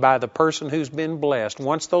received by the person who's been blessed,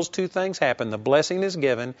 once those two things happen, the blessing is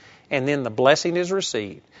given and then the blessing is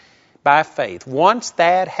received by faith. Once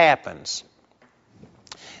that happens,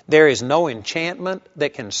 there is no enchantment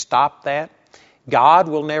that can stop that. God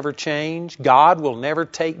will never change. God will never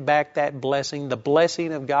take back that blessing. The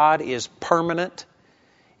blessing of God is permanent.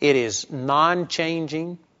 It is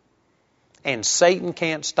non-changing. And Satan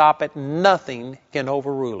can't stop it. Nothing can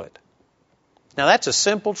overrule it. Now that's a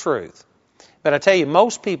simple truth. But I tell you,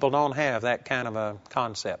 most people don't have that kind of a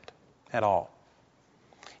concept at all.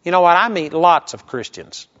 You know what? I meet lots of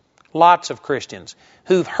Christians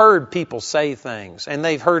who've heard people say things, and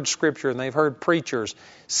they've heard Scripture, and they've heard preachers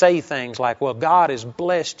say things like, well, God has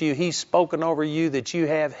blessed you, He's spoken over you that you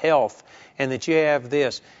have health, and that you have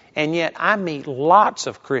this. And yet I meet lots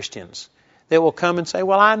of Christians that will come and say,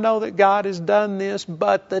 well, I know that God has done this,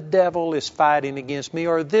 but the devil is fighting against me,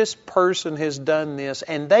 or this person has done this,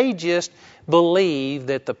 and they just believe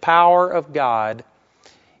that the power of God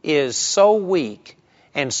is so weak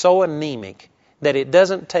and so anemic that it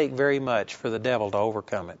doesn't take very much for the devil to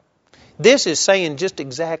overcome it. This is saying just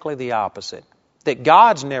exactly the opposite, that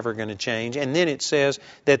God's never going to change, and then it says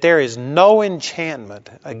that there is no enchantment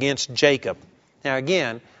against Jacob. Now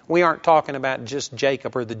again, we aren't talking about just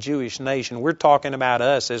Jacob or the Jewish nation. We're talking about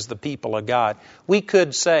us as the people of God. We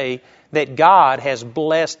could say that God has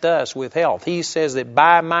blessed us with health. He says that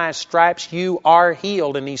by my stripes you are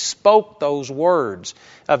healed, and He spoke those words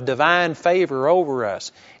of divine favor over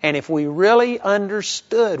us. And if we really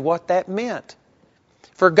understood what that meant,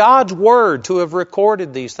 for God's Word to have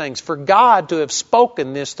recorded these things, for God to have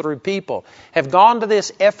spoken this through people, have gone to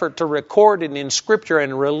this effort to record it in Scripture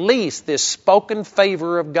and release this spoken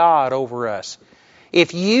favor of God over us.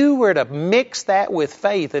 If you were to mix that with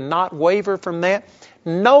faith and not waver from that,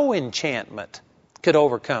 no enchantment could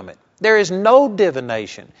overcome it. There is no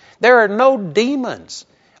divination. There are no demons.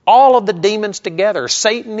 All of the demons together,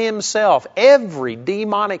 Satan himself, every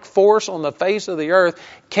demonic force on the face of the earth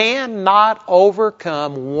cannot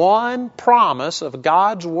overcome one promise of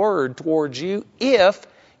God's Word towards you if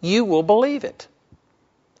you will believe it.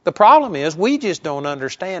 The problem is we just don't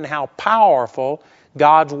understand how powerful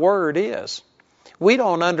God's Word is. We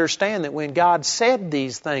don't understand that when God said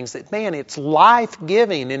these things, that, man, it's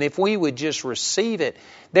life-giving, and if we would just receive it,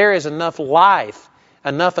 there is enough life,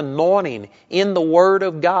 enough anointing in the Word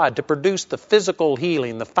of God to produce the physical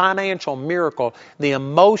healing, the financial miracle, the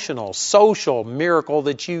emotional, social miracle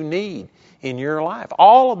that you need in your life.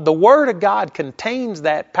 All of the Word of God contains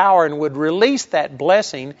that power and would release that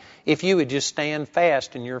blessing if you would just stand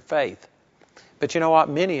fast in your faith. But you know what?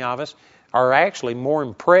 Many of us are actually more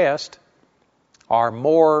impressed, are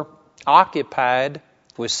more occupied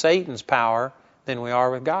with Satan's power than we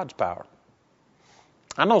are with God's power.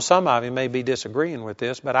 I know some of you may be disagreeing with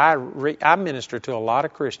this, but I minister to a lot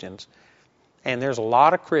of Christians, and there's a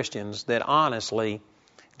lot of Christians that honestly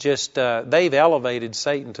just, they've elevated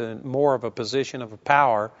Satan to more of a position of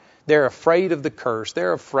power. They're afraid of the curse.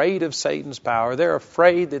 They're afraid of Satan's power. They're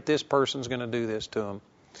afraid that this person's going to do this to them.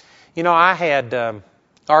 You know, I had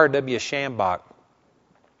R.W. Shambach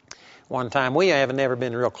one time. We have never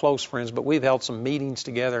been real close friends, but we've held some meetings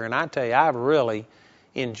together, and I tell you, I've really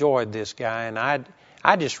enjoyed this guy, and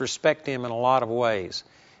I just respect him in a lot of ways.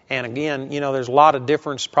 And again, you know, there's a lot of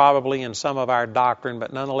difference probably in some of our doctrine,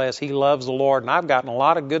 but nonetheless, he loves the Lord, and I've gotten a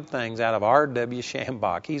lot of good things out of R.W.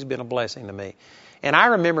 Shambach. He's been a blessing to me. And I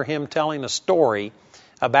remember him telling a story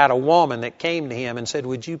about a woman that came to him and said,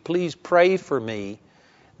 would you please pray for me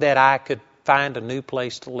that I could find a new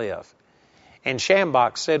place to live? And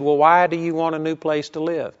Shambach said, well, why do you want a new place to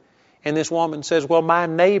live? And this woman says, well, my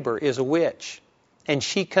neighbor is a witch. And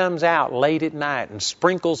she comes out late at night and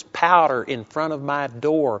sprinkles powder in front of my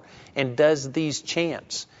door and does these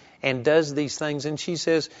chants. and does these things. And she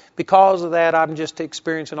says, because of that, I'm just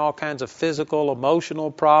experiencing all kinds of physical,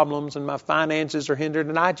 emotional problems, and my finances are hindered,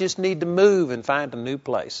 and I just need to move and find a new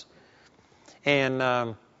place. And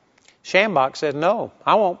Shambach said, no,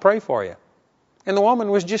 I won't pray for you. And the woman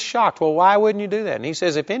was just shocked. Well, why wouldn't you do that? And he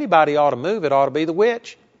says, if anybody ought to move, it ought to be the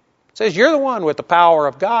witch. He says, you're the one with the power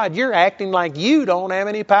of God. You're acting like you don't have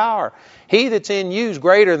any power. He that's in you is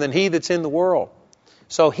greater than he that's in the world.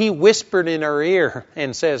 So he whispered in her ear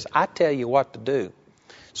and says, I tell you what to do.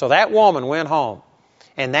 So that woman went home.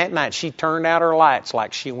 And that night she turned out her lights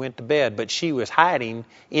like she went to bed, but she was hiding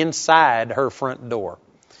inside her front door.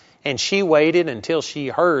 And she waited until she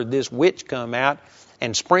heard this witch come out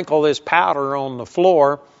and sprinkle this powder on the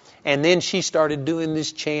floor. And then she started doing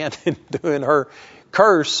this chant and doing her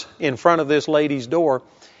curse in front of this lady's door.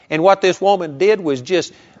 And what this woman did was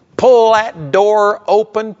just pull that door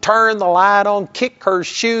open, turn the light on, kick her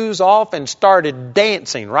shoes off, and started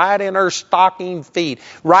dancing right in her stocking feet,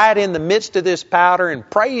 right in the midst of this powder, and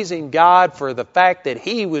praising God for the fact that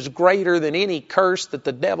He was greater than any curse that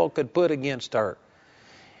the devil could put against her.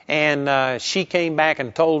 And she came back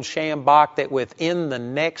and told Shambach that within the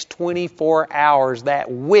next 24 hours,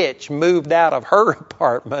 that witch moved out of her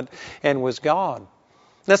apartment and was gone.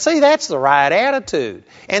 Now, see, that's the right attitude.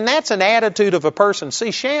 And that's an attitude of a person. See,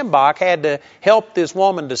 Shambach had to help this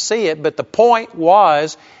woman to see it, but the point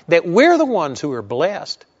was that we're the ones who are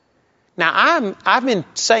blessed. Now, I've been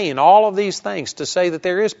saying all of these things to say that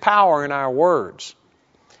there is power in our words.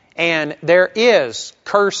 And there is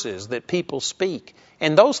curses that people speak.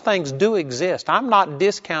 And those things do exist. I'm not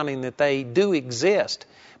discounting that they do exist.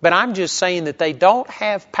 But I'm just saying that they don't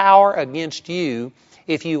have power against you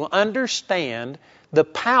if you understand the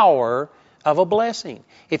power of a blessing.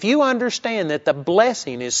 If you understand that the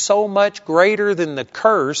blessing is so much greater than the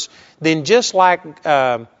curse, then just like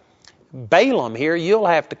Balaam here, you'll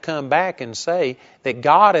have to come back and say that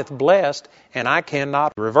God hath blessed and I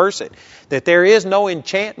cannot reverse it. That there is no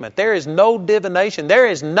enchantment, there is no divination, there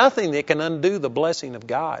is nothing that can undo the blessing of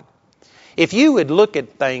God. If you would look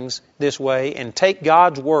at things this way and take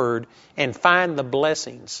God's Word and find the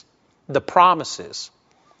blessings, the promises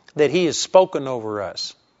that He has spoken over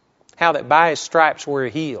us, how that by His stripes we're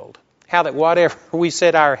healed, how that whatever we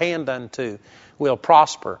set our hand unto will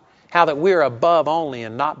prosper, how that we're above only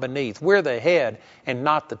and not beneath, we're the head and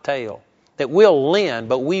not the tail, that we'll lend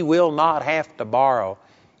but we will not have to borrow.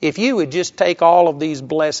 If you would just take all of these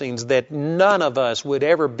blessings, that none of us would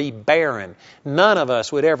ever be barren, none of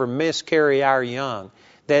us would ever miscarry our young,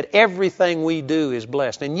 that everything we do is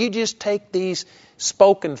blessed. And you just take these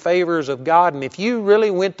spoken favors of God, and if you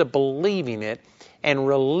really went to believing it and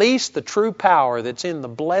release the true power that's in the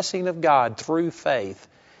blessing of God through faith,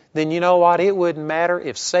 then you know what? It wouldn't matter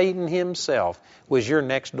if Satan himself was your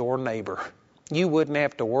next door neighbor. You wouldn't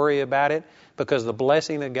have to worry about it, because the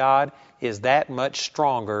blessing of God is that much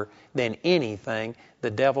stronger than anything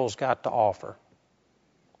the devil's got to offer.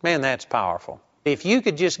 Man, that's powerful. If you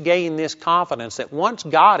could just gain this confidence that once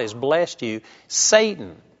God has blessed you,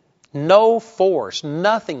 Satan, no force,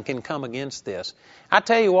 nothing can come against this. I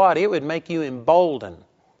tell you what, it would make you emboldened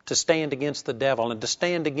to stand against the devil and to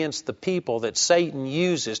stand against the people that Satan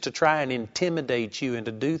uses to try and intimidate you and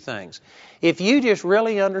to do things. If you just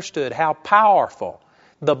really understood how powerful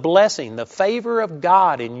the blessing, the favor of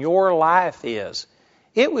God in your life is,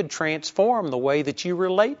 it would transform the way that you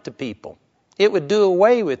relate to people. It would do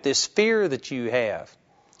away with this fear that you have.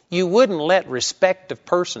 You wouldn't let respect of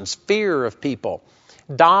persons, fear of people,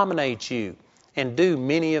 dominate you and do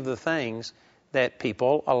many of the things that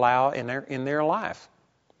people allow in their life.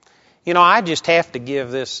 You know, I just have to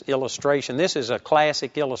give this illustration. This is a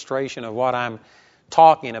classic illustration of what I'm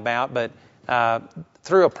talking about, but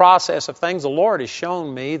through a process of things, the Lord has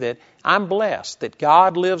shown me that I'm blessed, that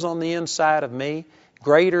God lives on the inside of me.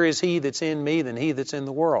 Greater is He that's in me than he that's in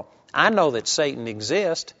the world. I know that Satan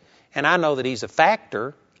exists, and I know that he's a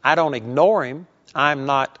factor. I don't ignore him. I'm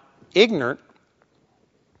not ignorant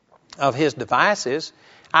of his devices.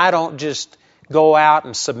 I don't just go out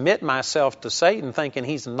and submit myself to Satan thinking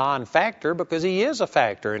he's a non-factor, because he is a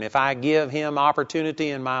factor. And if I give him opportunity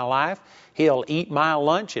in my life, he'll eat my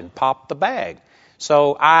lunch and pop the bag.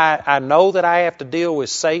 So I know that I have to deal with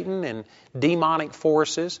Satan and demonic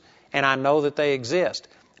forces, and I know that they exist.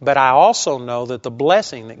 But I also know that the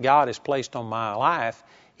blessing that God has placed on my life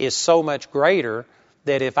is so much greater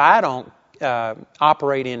that if I don't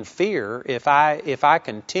operate in fear, if I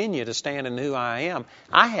continue to stand in who I am,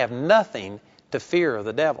 I have nothing to fear of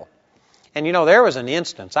the devil. And you know, there was an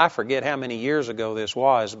instance, I forget how many years ago this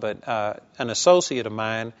was, but an associate of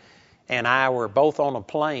mine and I were both on a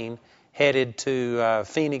plane headed to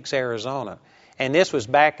Phoenix, Arizona. And this was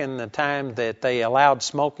back in the time that they allowed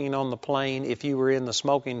smoking on the plane if you were in the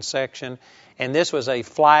smoking section. And this was a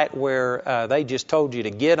flight where they just told you to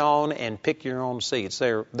get on and pick your own seats.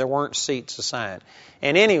 There weren't seats assigned.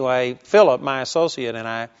 And anyway, Philip, my associate, and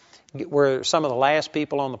I were some of the last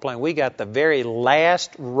people on the plane. We got the very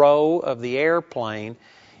last row of the airplane,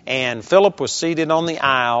 and Philip was seated on the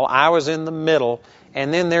aisle. I was in the middle,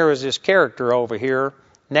 and then there was this character over here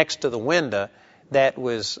next to the window that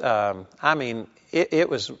was, it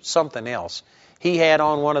was something else. He had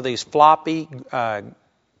on one of these floppy,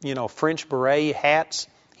 French beret hats.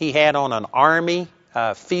 He had on an army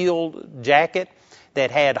field jacket that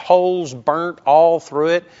had holes burnt all through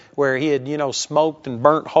it, where he had, smoked and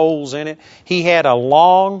burnt holes in it. He had a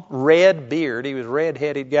long red beard. He was a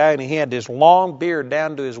red-headed guy, and he had this long beard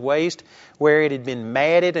down to his waist where it had been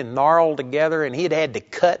matted and gnarled together, and he had to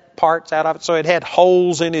cut parts out of it, so it had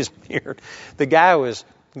holes in his beard. The guy was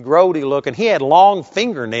grody looking. He had long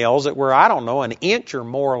fingernails that were, an inch or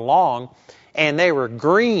more long, and they were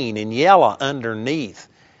green and yellow underneath.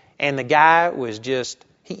 And the guy was just,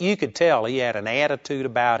 you could tell he had an attitude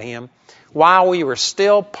about him. While we were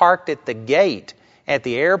still parked at the gate at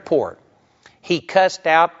the airport, he cussed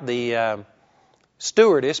out the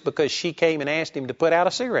stewardess because she came and asked him to put out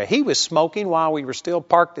a cigarette. He was smoking while we were still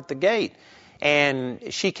parked at the gate.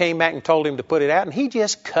 And she came back and told him to put it out, and he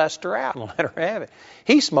just cussed her out and let her have it.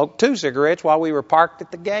 He smoked 2 cigarettes while we were parked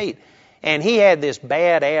at the gate. And he had this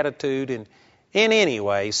bad attitude. And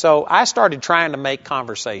anyway, so I started trying to make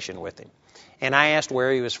conversation with him. And I asked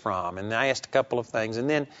where he was from, and I asked a couple of things. And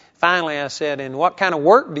then finally I said, and what kind of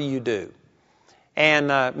work do you do? And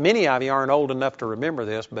many of you aren't old enough to remember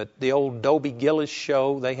this, but the old Dobie Gillis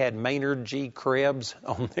show, they had Maynard G. Krebs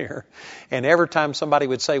on there. And every time somebody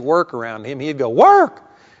would say work around him, he'd go, work!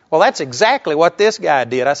 Well, that's exactly what this guy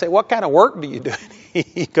did. I said, what kind of work do you do?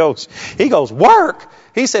 He goes, work!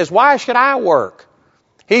 He says, why should I work?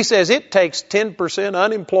 He says, it takes 10%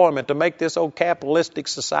 unemployment to make this old capitalistic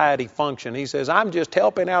society function. He says, I'm just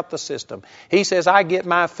helping out the system. He says, I get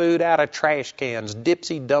my food out of trash cans,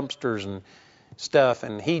 dipsy dumpsters and stuff.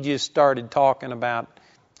 And he just started talking about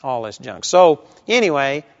all this junk. So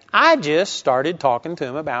anyway, I just started talking to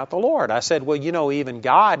him about the Lord. I said, well, even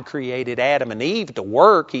God created Adam and Eve to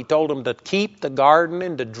work. He told them to keep the garden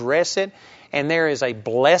and to dress it. And there is a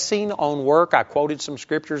blessing on work. I quoted some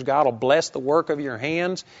scriptures. God will bless the work of your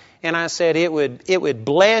hands. And I said it would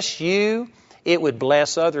bless you. It would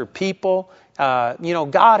bless other people.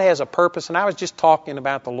 God has a purpose. And I was just talking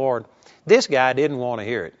about the Lord. This guy didn't want to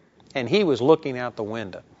hear it. And he was looking out the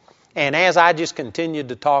window. And as I just continued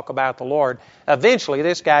to talk about the Lord, eventually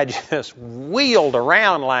this guy just wheeled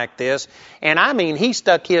around like this. And he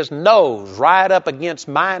stuck his nose right up against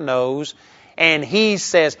my nose. And he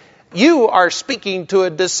says, you are speaking to a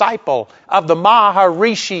disciple of the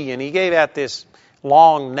Maharishi. And he gave out this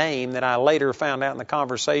long name that I later found out in the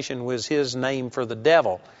conversation was his name for the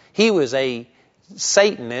devil. He was a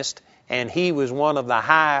Satanist, and he was one of the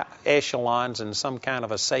high echelons in some kind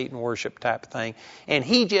of a Satan worship type of thing. And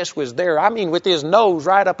he just was there, with his nose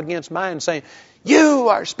right up against mine saying, you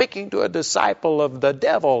are speaking to a disciple of the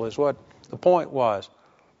devil is what the point was.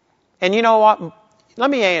 And you know what? Let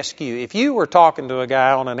me ask you, if you were talking to a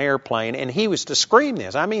guy on an airplane and he was to scream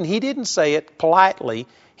this, he didn't say it politely,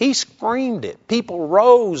 he screamed it. People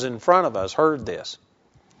rose in front of us, heard this.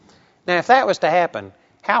 Now, if that was to happen,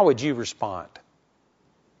 how would you respond?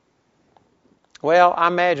 Well, I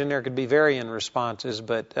imagine there could be varying responses,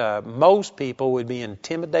 but most people would be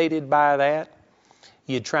intimidated by that.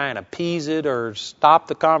 You'd try and appease it or stop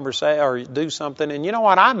the conversation or do something. And you know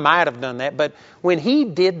what? I might have done that, but when he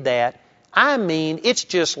did that, it's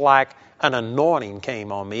just like an anointing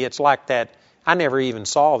came on me. It's like that. I never even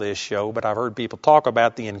saw this show, but I've heard people talk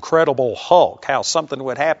about the Incredible Hulk, how something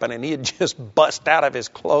would happen and he'd just bust out of his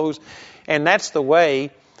clothes. And that's the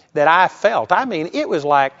way that I felt. It was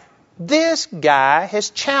like, this guy has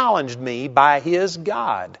challenged me by his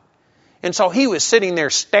God. And so he was sitting there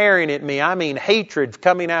staring at me. Hatred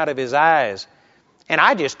coming out of his eyes. And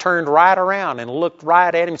I just turned right around and looked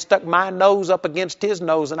right at him, stuck my nose up against his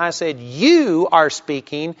nose, and I said, you are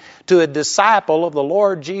speaking to a disciple of the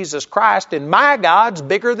Lord Jesus Christ, and my God's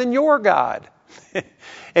bigger than your God.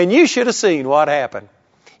 And you should have seen what happened.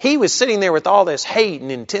 He was sitting there with all this hate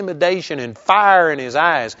and intimidation and fire in his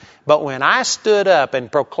eyes. But when I stood up and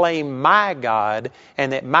proclaimed my God,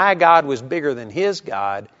 and that my God was bigger than his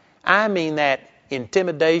God, that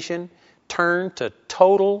intimidation turned to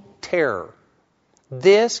total terror.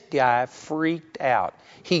 This guy freaked out.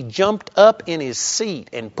 He jumped up in his seat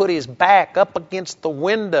and put his back up against the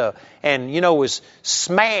window and, was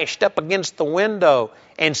smashed up against the window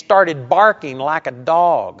and started barking like a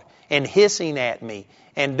dog and hissing at me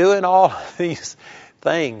and doing all these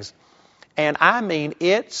things. And I mean,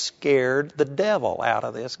 it scared the devil out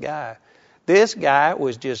of this guy. This guy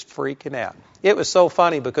was just freaking out. It was so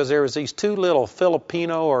funny because there was these two little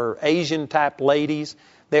Filipino or Asian type ladies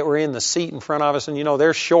that were in the seat in front of us, and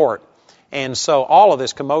they're short. And so all of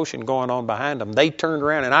this commotion going on behind them, they turned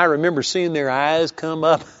around, and I remember seeing their eyes come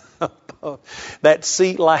up that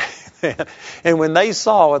seat like that. And when they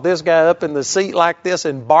saw this guy up in the seat like this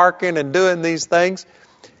and barking and doing these things,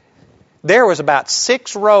 there was about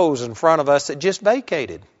 6 rows in front of us that just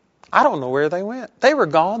vacated. I don't know where they went. They were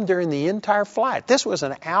gone during the entire flight. This was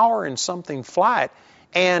an hour and something flight,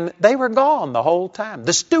 and they were gone the whole time.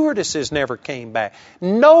 The stewardesses never came back.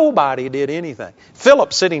 Nobody did anything.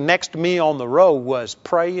 Philip, sitting next to me on the row, was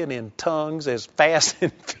praying in tongues as fast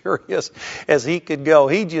and furious as he could go.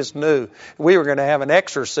 He just knew we were going to have an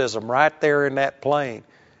exorcism right there in that plane.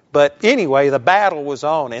 But anyway, the battle was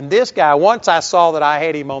on. And this guy, once I saw that I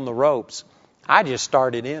had him on the ropes, I just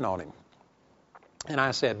started in on him. And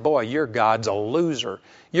I said, boy, your God's a loser.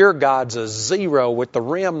 Your God's a zero with the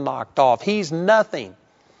rim knocked off. He's nothing.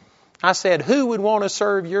 I said, who would want to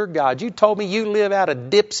serve your God? You told me you live out of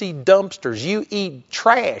dipsy dumpsters. You eat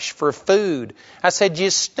trash for food. I said, you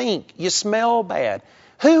stink. You smell bad.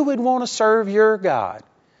 Who would want to serve your God?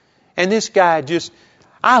 And this guy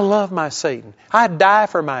I love my Satan. I'd die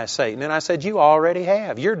for my Satan. And I said, you already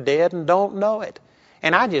have. You're dead and don't know it.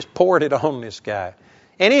 And I just poured it on this guy.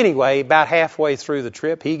 And anyway, about halfway through the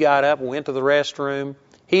trip, he got up, went to the restroom.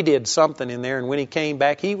 He did something in there, and when he came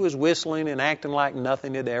back, he was whistling and acting like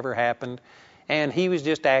nothing had ever happened. And he was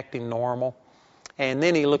just acting normal. And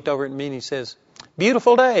then he looked over at me and he says,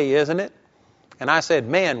 beautiful day, isn't it? And I said,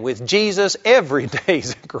 man, with Jesus, every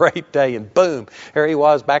day's a great day. And boom, there he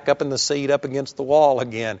was back up in the seat up against the wall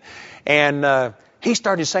again. And he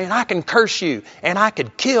started saying, I can curse you and I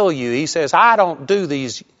could kill you. He says, I don't do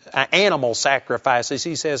these animal sacrifices.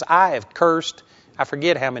 He says, I have cursed, I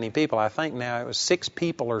forget how many people, I think now it was 6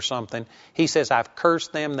 people or something. He says, I've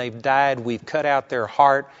cursed them, they've died, we've cut out their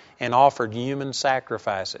heart and offered human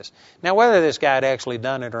sacrifices. Now, whether this guy had actually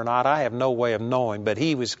done it or not, I have no way of knowing, but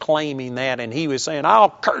he was claiming that, and he was saying, I'll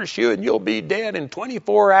curse you and you'll be dead in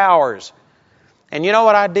 24 hours. And you know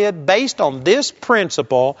what I did? Based on this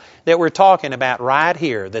principle that we're talking about right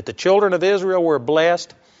here, that the children of Israel were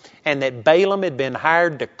blessed, and that Balaam had been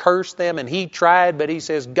hired to curse them, and he tried, but he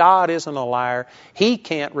says, God isn't a liar. He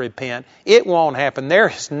can't repent. It won't happen. There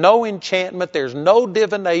is no enchantment, there's no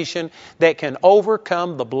divination that can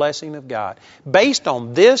overcome the blessing of God. Based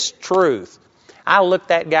on this truth, I looked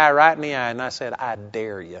that guy right in the eye and I said, I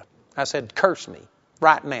dare you. I said, curse me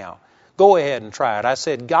right now. Go ahead and try it. I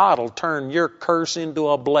said, God will turn your curse into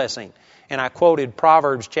a blessing. And I quoted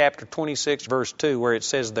Proverbs chapter 26, verse 2, where it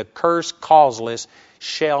says, the curse causeless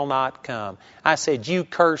shall not come. I said, you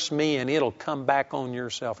curse me and it'll come back on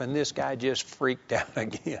yourself. And this guy just freaked out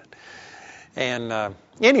again. And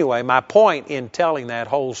anyway, my point in telling that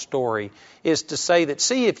whole story is to say that,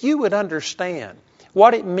 see, if you would understand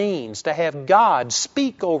what it means to have God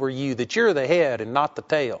speak over you that you're the head and not the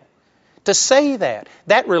tail, to say that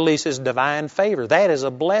releases divine favor. That is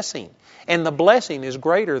a blessing. And the blessing is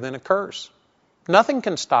greater than a curse. Nothing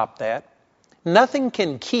can stop that. Nothing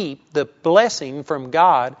can keep the blessing from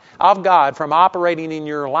God from operating in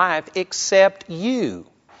your life except you.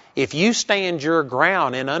 If you stand your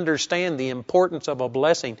ground and understand the importance of a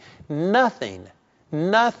blessing, nothing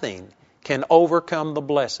can overcome the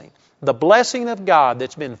blessing. The blessing of God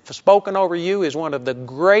that's been spoken over you is one of the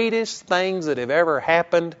greatest things that have ever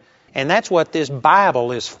happened, and that's what this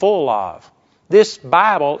Bible is full of. This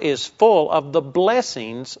Bible is full of the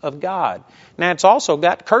blessings of God. Now, it's also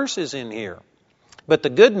got curses in here. But the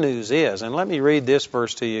good news is, and let me read this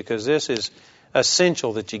verse to you because this is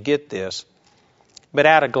essential that you get this. But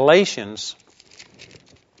out of Galatians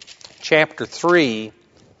chapter 3,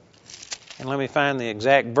 and let me find the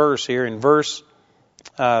exact verse here. In verse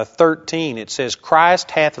 13, it says, Christ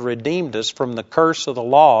hath redeemed us from the curse of the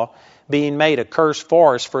law, being made a curse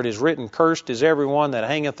for us, for it is written, cursed is every one that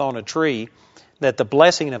hangeth on a tree, that the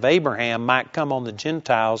blessing of Abraham might come on the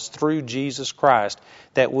Gentiles through Jesus Christ,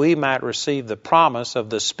 that we might receive the promise of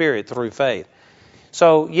the Spirit through faith.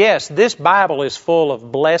 So, yes, this Bible is full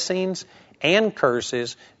of blessings and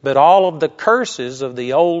curses, but all of the curses of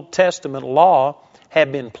the Old Testament law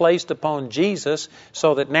have been placed upon Jesus,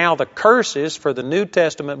 so that now the curses for the New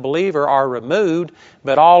Testament believer are removed,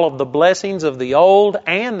 but all of the blessings of the Old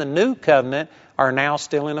and the New Covenant are now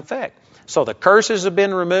still in effect. So the curses have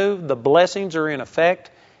been removed, the blessings are in effect,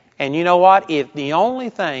 and you know what? If the only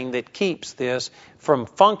thing that keeps this from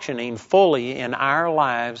functioning fully in our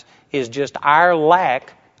lives is just our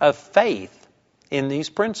lack of faith in these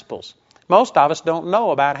principles. Most of us don't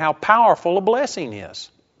know about how powerful a blessing is.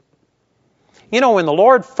 You know, when the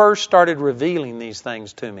Lord first started revealing these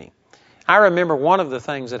things to me, I remember one of the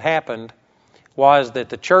things that happened was that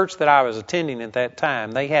the church that I was attending at that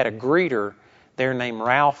time, they had a greeter there named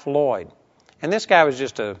Ralph Lloyd. And this guy was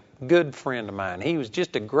just a good friend of mine. He was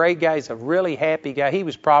just a great guy. He's a really happy guy. He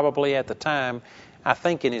was probably at the time, I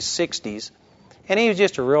think, in his 60s. And he was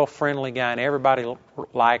just a real friendly guy, and everybody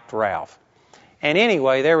liked Ralph. And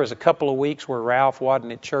anyway, there was a couple of weeks where Ralph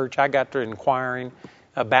wasn't at church. I got to inquiring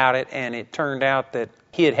about it, and it turned out that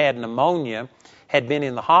he had had pneumonia, had been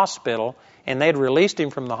in the hospital, and they'd released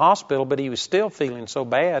him from the hospital, but he was still feeling so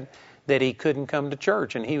bad that he couldn't come to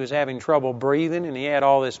church, and he was having trouble breathing, and he had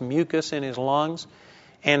all this mucus in his lungs.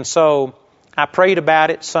 And so I prayed about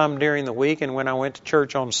it some during the week, and when I went to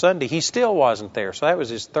church on Sunday, he still wasn't there. So that was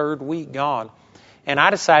his third week gone. And I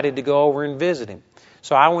decided to go over and visit him.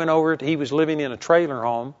 So I went over, he was living in a trailer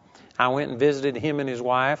home. I went and visited him and his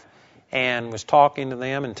wife and was talking to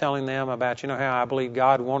them and telling them about, how I believe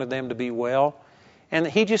God wanted them to be well. And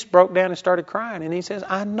he just broke down and started crying. And he says,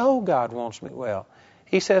 I know God wants me well.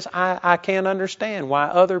 He says, I can't understand why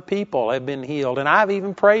other people have been healed. And I've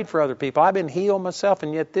even prayed for other people. I've been healed myself,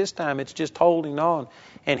 and yet this time it's just holding on.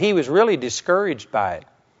 And he was really discouraged by it.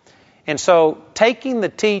 And so taking the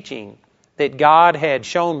teaching that God had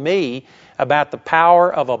shown me about the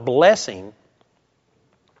power of a blessing,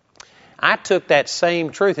 I took that same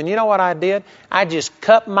truth. And you know what I did? I just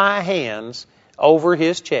cupped my hands over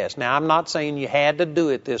his chest. Now, I'm not saying you had to do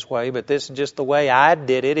it this way, but this is just the way I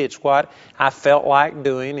did it. It's what I felt like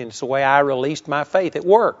doing, and it's the way I released my faith. It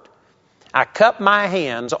worked. I cupped my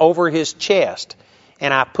hands over his chest,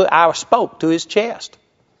 and I spoke to his chest.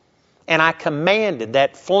 And I commanded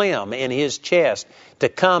that phlegm in his chest to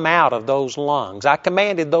come out of those lungs. I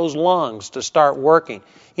commanded those lungs to start working.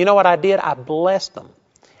 You know what I did? I blessed them.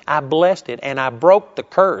 I blessed it, and I broke the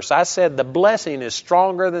curse. I said the blessing is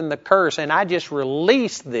stronger than the curse, and I just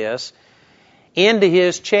released this into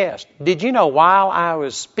his chest. Did you know while I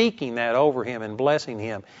was speaking that over him and blessing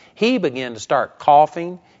him, he began to start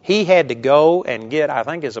coughing. He had to go and get, I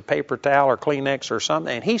think it's a paper towel or Kleenex or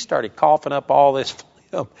something, and he started coughing up all this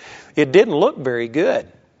phlegm. It didn't look very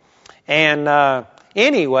good. And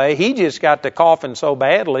anyway, he just got to coughing so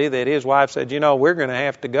badly that his wife said, we're going to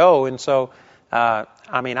have to go. And so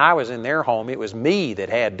I was in their home. It was me that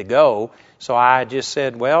had to go. So I just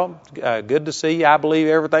said, good to see you. I believe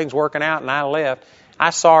everything's working out. And I left. I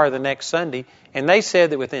saw her the next Sunday. And they said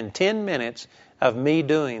that within 10 minutes of me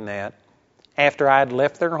doing that, after I'd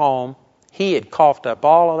left their home, he had coughed up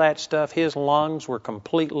all of that stuff. His lungs were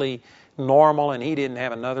completely normal, and he didn't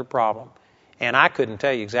have another problem. And I couldn't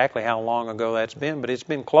tell you exactly how long ago that's been, but it's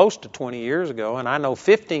been close to 20 years ago. And I know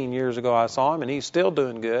 15 years ago I saw him, and he's still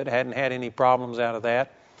doing good. Hadn't had any problems out of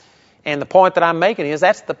that. And the point that I'm making is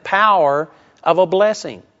that's the power of a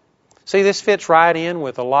blessing. See, this fits right in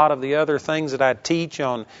with a lot of the other things that I teach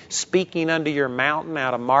on speaking unto your mountain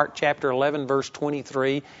out of Mark chapter 11, verse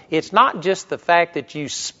 23. It's not just the fact that you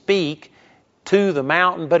speak to the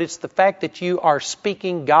mountain, but it's the fact that you are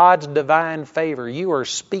speaking God's divine favor. You are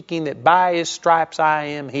speaking that by His stripes I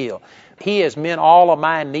am healed. He has met all of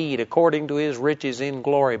my need according to His riches in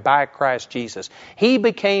glory by Christ Jesus. He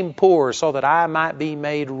became poor so that I might be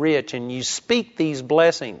made rich. And you speak these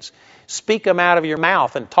blessings. Speak them out of your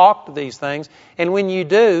mouth and talk to these things. And when you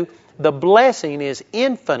do, the blessing is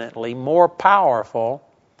infinitely more powerful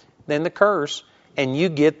than the curse. And you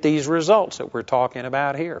get these results that we're talking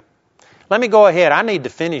about here. Let me go ahead. I need to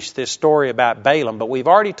finish this story about Balaam, but we've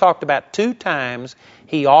already talked about 2 times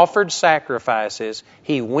he offered sacrifices.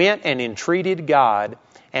 He went and entreated God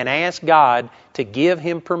and asked God to give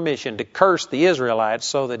him permission to curse the Israelites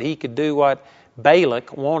so that he could do what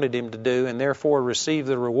Balak wanted him to do and therefore receive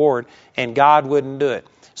the reward, and God wouldn't do it.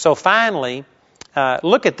 So finally,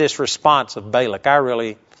 look at this response of Balak. I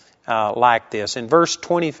really like this. In verse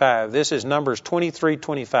 25, this is Numbers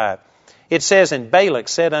 23:25. It says, And Balak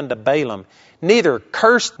said unto Balaam, Neither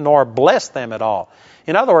curse nor bless them at all.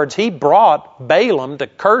 In other words, he brought Balaam to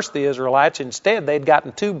curse the Israelites. Instead, they'd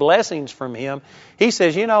gotten 2 blessings from him. He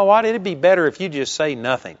says, you know what, it'd be better if you just say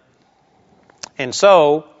nothing. And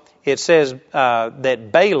so, it says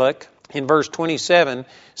that Balak, in verse 27,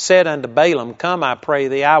 said unto Balaam, Come, I pray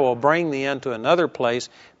thee, I will bring thee unto another place.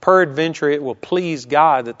 Peradventure it will please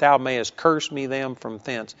God that thou mayest curse me them from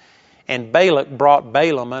thence. And Balak brought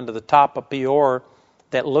Balaam unto the top of Peor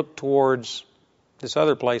that looked towards This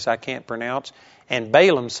other place I can't pronounce. And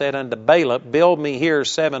Balaam said unto Balak, build me here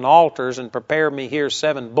 7 altars, and prepare me here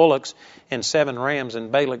 7 bullocks and 7 rams.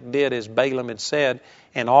 And Balak did as Balaam had said,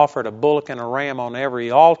 and offered a bullock and a ram on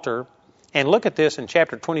every altar. And look at this in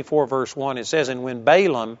chapter 24, verse 1. It says, and when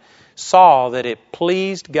Balaam saw that it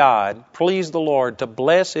pleased God, pleased the Lord, to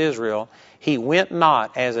bless Israel, he went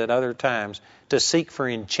not, as at other times, to seek for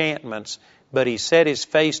enchantments, but he set his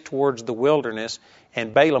face towards the wilderness.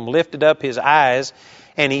 And Balaam lifted up his eyes,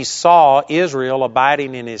 and he saw Israel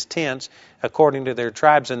abiding in his tents, according to their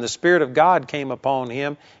tribes. And the Spirit of God came upon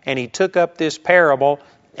him, and he took up this parable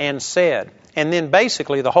and said. And then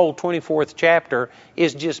basically the whole 24th chapter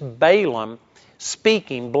is just Balaam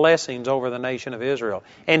speaking blessings over the nation of Israel.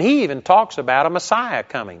 And he even talks about a Messiah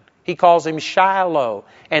coming. He calls him Shiloh,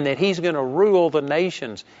 and that he's going to rule the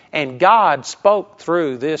nations. And God spoke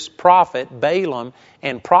through this prophet Balaam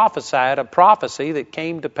and prophesied a prophecy that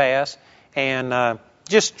came to pass, and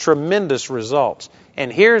just tremendous results.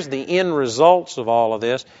 And here's the end results of all of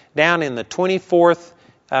this. Down in the 24th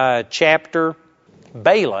chapter,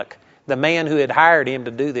 Balak, the man who had hired him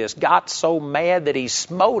to do this, got so mad that he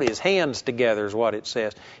smote his hands together, is what it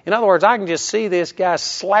says. In other words, I can just see this guy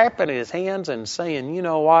slapping his hands and saying, you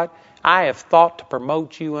know what? I have thought to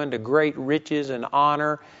promote you unto great riches and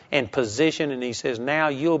honor and position. And he says, now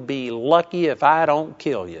you'll be lucky if I don't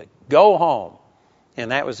kill you. Go home.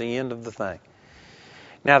 And that was the end of the thing.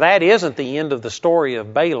 Now, that isn't the end of the story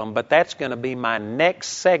of Balaam, but that's going to be my next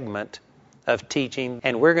segment of teaching,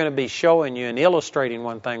 and we're going to be showing you and illustrating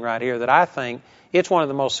one thing right here that I think it's one of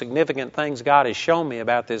the most significant things God has shown me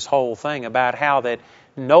about this whole thing, about how that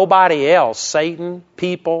nobody else, Satan,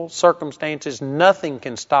 people, circumstances, nothing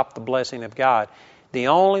can stop the blessing of God. The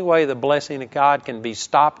only way the blessing of God can be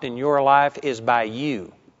stopped in your life is by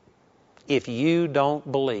you. If you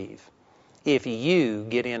don't believe, if you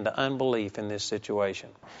get into unbelief in this situation.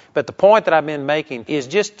 But the point that I've been making is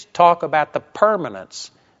just to talk about the permanence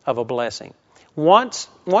of a blessing. Once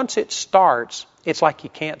it starts, it's like you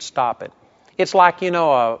can't stop it. It's like,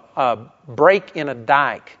 a break in a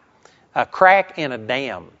dike, a crack in a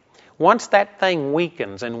dam. Once that thing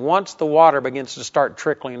weakens and once the water begins to start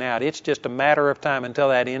trickling out, it's just a matter of time until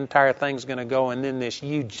that entire thing's going to go, and then this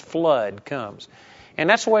huge flood comes. And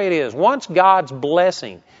that's the way it is. Once God's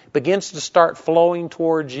blessing begins to start flowing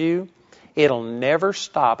towards you, it'll never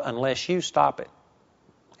stop unless you stop it.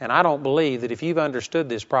 And I don't believe that if you've understood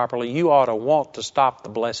this properly, you ought to want to stop the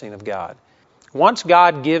blessing of God. Once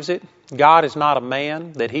God gives it, God is not a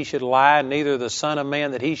man that he should lie, neither the Son of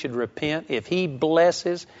Man that he should repent. If he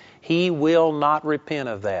blesses, he will not repent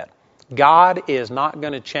of that. God is not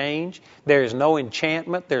going to change. There is no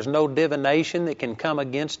enchantment, there's no divination that can come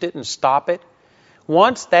against it and stop it.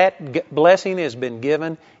 Once that blessing has been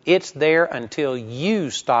given, it's there until you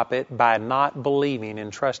stop it by not believing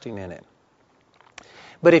and trusting in it.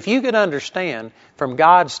 But if you could understand from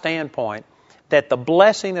God's standpoint that the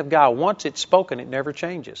blessing of God, once it's spoken, it never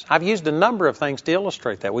changes. I've used a number of things to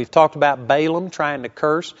illustrate that. We've talked about Balaam trying to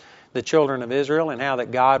curse the children of Israel and how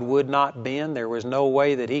that God would not bend. There was no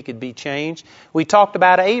way that he could be changed. We talked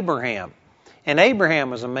about Abraham. And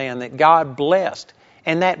Abraham was a man that God blessed.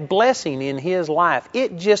 And that blessing in his life,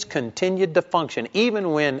 it just continued to function,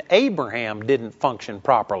 even when Abraham didn't function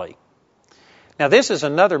properly. Now, this is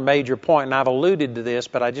another major point, and I've alluded to this,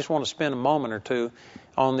 but I just want to spend a moment or two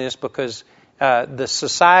on this because the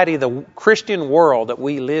society, the Christian world that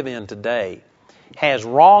we live in today has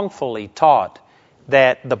wrongfully taught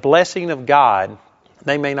that the blessing of God,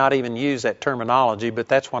 they may not even use that terminology, but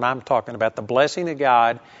that's what I'm talking about. The blessing of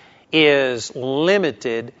God is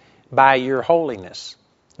limited by your holiness.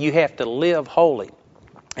 You have to live holy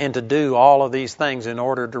and to do all of these things in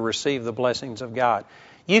order to receive the blessings of God.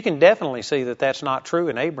 You can definitely see that that's not true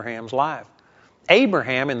in Abraham's life.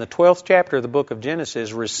 Abraham, in the 12th chapter of the book of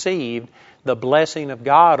Genesis, received the blessing of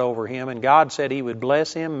God over him, and God said he would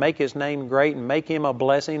bless him, make his name great, and make him a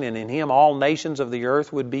blessing, and in him all nations of the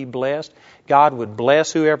earth would be blessed. God would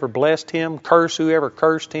bless whoever blessed him, curse whoever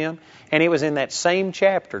cursed him. And it was in that same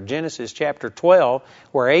chapter, Genesis chapter 12,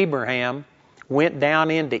 where Abraham went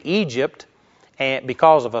down into Egypt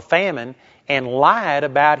because of a famine and lied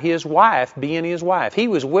about his wife being his wife. He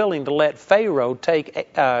was willing to let Pharaoh take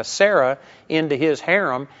Sarah into his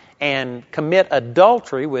harem and commit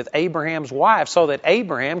adultery with Abraham's wife so that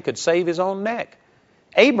Abraham could save his own neck.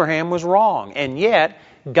 Abraham was wrong, and yet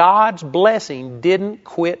God's blessing didn't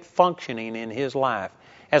quit functioning in his life.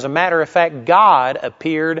 As a matter of fact, God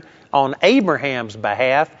appeared on Abraham's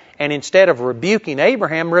behalf, and instead of rebuking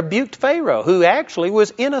Abraham, rebuked Pharaoh, who actually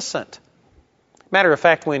was innocent. Matter of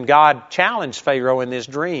fact, when God challenged Pharaoh in this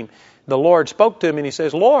dream, the Lord spoke to him and he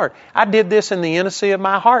says, Lord, I did this in the innocency of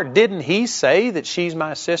my heart. Didn't he say that she's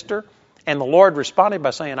my sister? And the Lord responded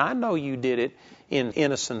by saying, I know you did it in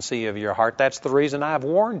innocency of your heart. That's the reason I've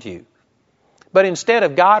warned you. But instead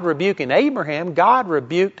of God rebuking Abraham, God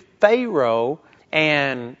rebuked Pharaoh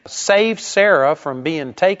and saved Sarah from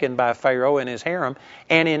being taken by Pharaoh and his harem.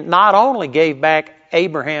 And it not only gave back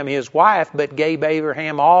Abraham his wife, but gave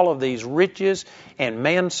Abraham all of these riches and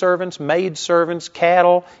manservants, maidservants,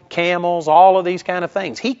 cattle, camels, all of these kind of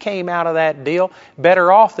things. He came out of that deal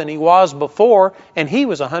better off than he was before, and he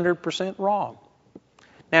was 100% wrong.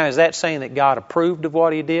 Now, is that saying that God approved of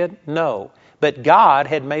what he did? No. But God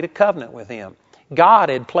had made a covenant with him. God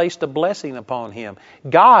had placed a blessing upon him.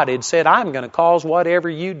 God had said, I'm going to cause whatever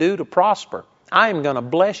you do to prosper. I'm going to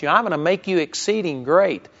bless you. I'm going to make you exceeding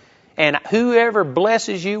great. And whoever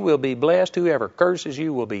blesses you will be blessed. Whoever curses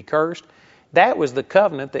you will be cursed. That was the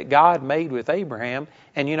covenant that God made with Abraham.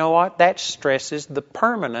 And you know what? That stresses the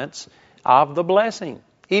permanence of the blessing.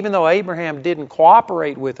 Even though Abraham didn't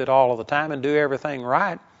cooperate with it all of the time and do everything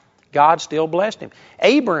right, God still blessed him.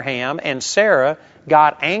 Abraham and Sarah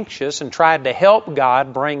got anxious and tried to help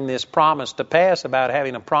God bring this promise to pass about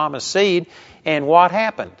having a promised seed. And what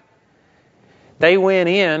happened? They went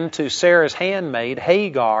in to Sarah's handmaid,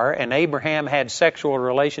 Hagar, and Abraham had sexual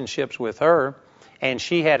relationships with her. And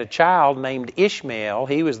she had a child named Ishmael.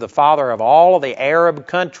 He was the father of all of the Arab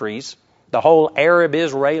countries. The whole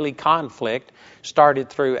Arab-Israeli conflict started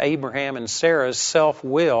through Abraham and Sarah's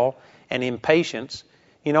self-will and impatience.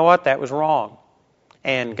 You know what? That was wrong.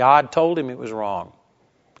 And God told him it was wrong.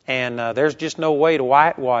 And there's just no way to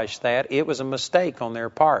whitewash that. It was a mistake on their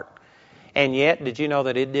part. And yet, did you know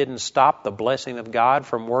that it didn't stop the blessing of God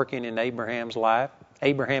from working in Abraham's life?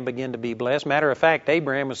 Abraham began to be blessed. Matter of fact,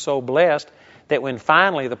 Abraham was so blessed that when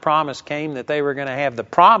finally the promise came that they were going to have the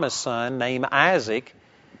promised son named Isaac,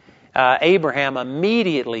 Abraham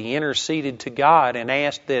immediately interceded to God and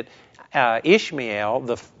asked that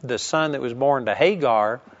Ishmael, the son that was born to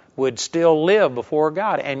Hagar, would still live before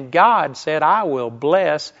God. And God said, I will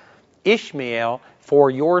bless Ishmael for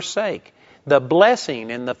your sake. The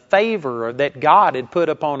blessing and the favor that God had put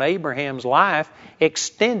upon Abraham's life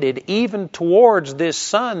extended even towards this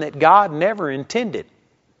son that God never intended.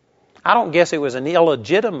 I don't guess it was an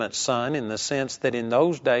illegitimate son in the sense that in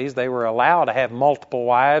those days they were allowed to have multiple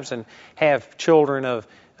wives and have children of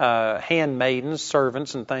handmaidens,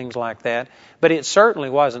 servants, and things like that. But it certainly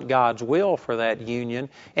wasn't God's will for that union.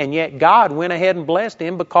 And yet God went ahead and blessed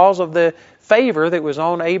him because of the favor that was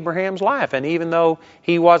on Abraham's life. And even though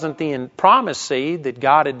he wasn't the promised seed that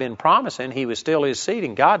God had been promising, he was still his seed.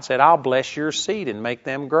 And God said, I'll bless your seed and make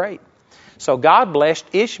them great. So God blessed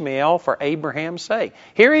Ishmael for Abraham's sake.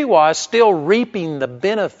 Here he was still reaping the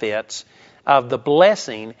benefits of the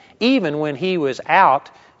blessing even when he was out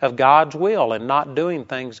of God's will and not doing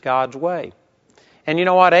things God's way. And you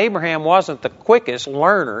know what? Abraham wasn't the quickest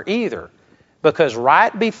learner either, because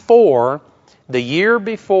right before, the year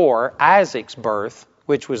before Isaac's birth,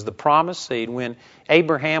 which was the promised seed, when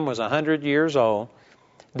Abraham was 100 years old,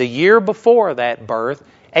 the year before that birth,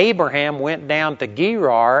 Abraham went down to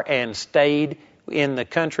Gerar and stayed in the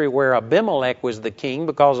country where Abimelech was the king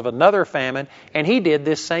because of another famine, and he did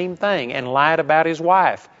this same thing and lied about his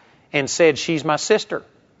wife and said, she's my sister.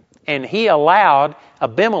 And he allowed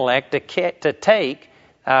Abimelech to take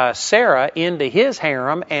Sarah into his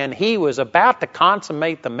harem, and he was about to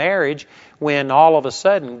consummate the marriage when all of a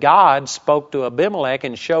sudden God spoke to Abimelech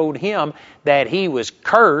and showed him that he was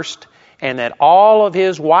cursed and that all of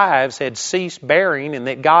his wives had ceased bearing and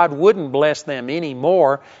that God wouldn't bless them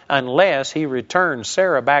anymore unless he returned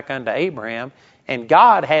Sarah back unto Abraham. And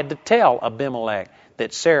God had to tell Abimelech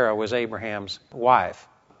that Sarah was Abraham's wife.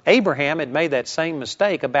 Abraham had made that same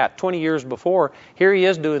mistake about 20 years before. Here he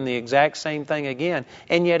is doing the exact same thing again,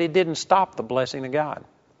 and yet it didn't stop the blessing of God.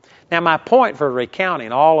 Now, my point for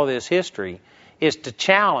recounting all of this history is to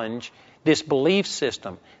challenge this belief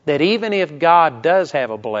system that even if God does have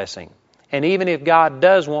a blessing, and even if God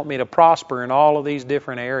does want me to prosper in all of these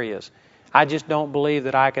different areas, I just don't believe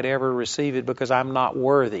that I could ever receive it because I'm not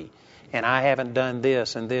worthy, and I haven't done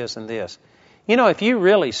this and this and this. You know, if you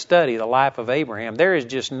really study the life of Abraham, there is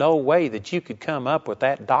just no way that you could come up with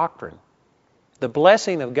that doctrine. The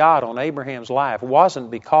blessing of God on Abraham's life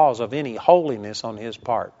wasn't because of any holiness on his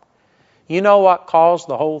part. You know what caused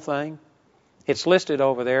the whole thing? It's listed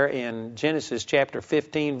over there in Genesis chapter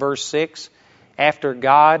 15, verse 6. After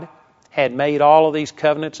God had made all of these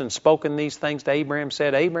covenants and spoken these things to Abraham,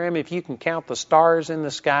 said, Abraham, if you can count the stars in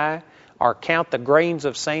the sky, or count the grains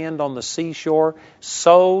of sand on the seashore,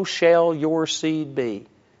 so shall your seed be.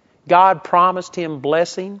 God promised him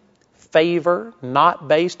blessing, favor, not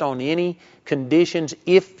based on any conditions.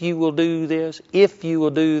 If you will do this, if you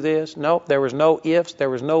will do this. Nope, there was no ifs, there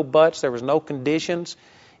was no buts, there was no conditions.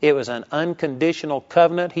 It was an unconditional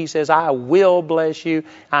covenant. He says, I will bless you.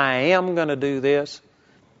 I am going to do this.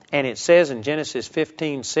 And it says in Genesis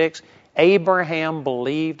 15:6, Abraham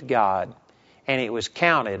believed God, and it was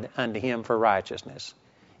counted unto him for righteousness.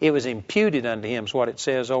 It was imputed unto him, is what it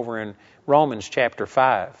says over in Romans chapter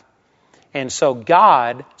 5. And so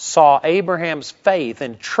God saw Abraham's faith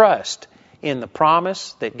and trust in the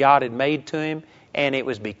promise that God had made to him, and it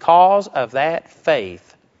was because of that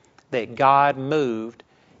faith that God moved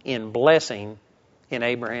in blessing in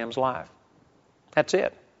Abraham's life. That's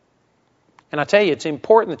it. And I tell you, it's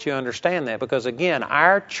important that you understand that because, again,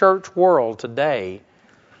 our church world today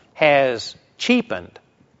has cheapened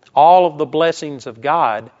all of the blessings of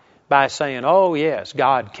God by saying, oh, yes,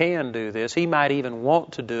 God can do this. He might even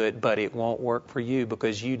want to do it, but it won't work for you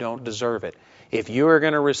because you don't deserve it. If you are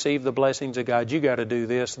going to receive the blessings of God, you got to do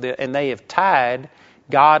this. And they have tied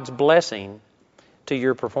God's blessing to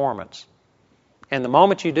your performance. And the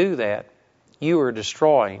moment you do that, you are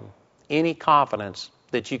destroying any confidence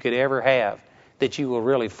that you could ever have that you will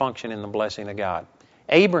really function in the blessing of God.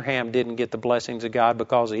 Abraham didn't get the blessings of God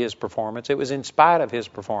because of his performance. It was in spite of his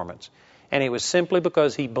performance. And it was simply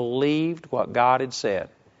because he believed what God had said.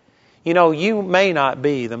 You know, you may not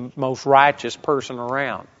be the most righteous person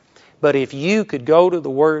around, but if you could go to the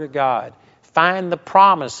Word of God, find the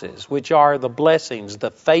promises, which are the blessings,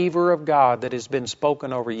 the favor of God that has been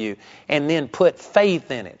spoken over you, and then put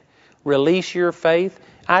faith in it. Release your faith.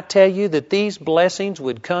 I tell you that these blessings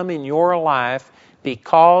would come in your life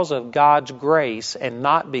because of God's grace and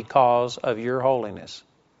not because of your holiness.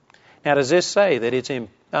 Now, does this say that it's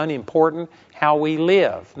unimportant how we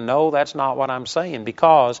live? No, that's not what I'm saying,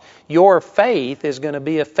 because your faith is going to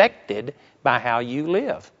be affected by how you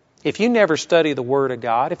live. If you never study the Word of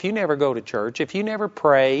God, if you never go to church, if you never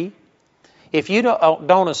pray, if you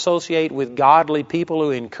don't associate with godly people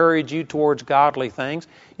who encourage you towards godly things,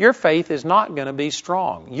 your faith is not going to be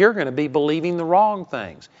strong. You're going to be believing the wrong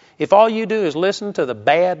things. If all you do is listen to the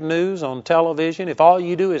bad news on television, if all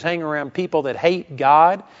you do is hang around people that hate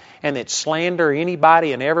God and that slander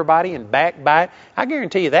anybody and everybody and backbite, I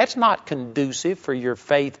guarantee you that's not conducive for your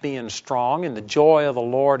faith being strong and the joy of the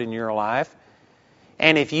Lord in your life.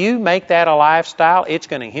 And if you make that a lifestyle, it's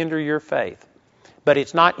going to hinder your faith. But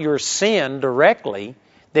it's not your sin directly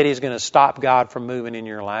that is going to stop God from moving in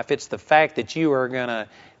your life. It's the fact that you are going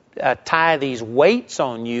to tie these weights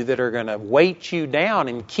on you that are going to weight you down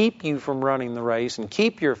and keep you from running the race and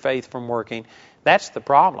keep your faith from working. That's the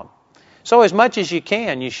problem. So as much as you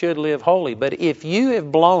can, you should live holy. But if you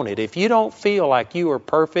have blown it, if you don't feel like you are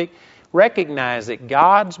perfect, recognize that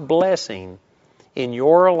God's blessing in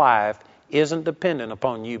your life isn't dependent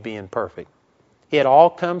upon you being perfect. It all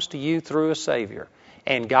comes to you through a Savior.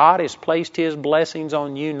 And God has placed His blessings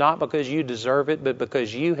on you not because you deserve it, but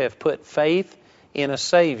because you have put faith in a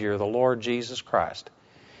Savior, the Lord Jesus Christ.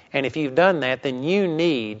 And if you've done that, then you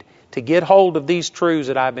need to get hold of these truths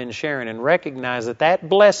that I've been sharing and recognize that that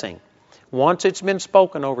blessing, once it's been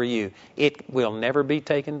spoken over you, it will never be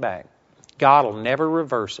taken back. God will never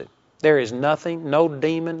reverse it. There is nothing, no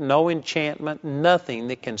demon, no enchantment, nothing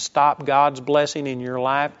that can stop God's blessing in your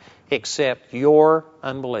life except your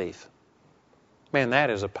unbelief. Man, that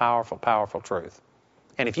is a powerful, powerful truth.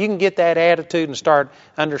 And if you can get that attitude and start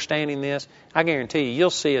understanding this, I guarantee you, you'll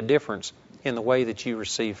see a difference in the way that you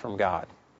receive from God.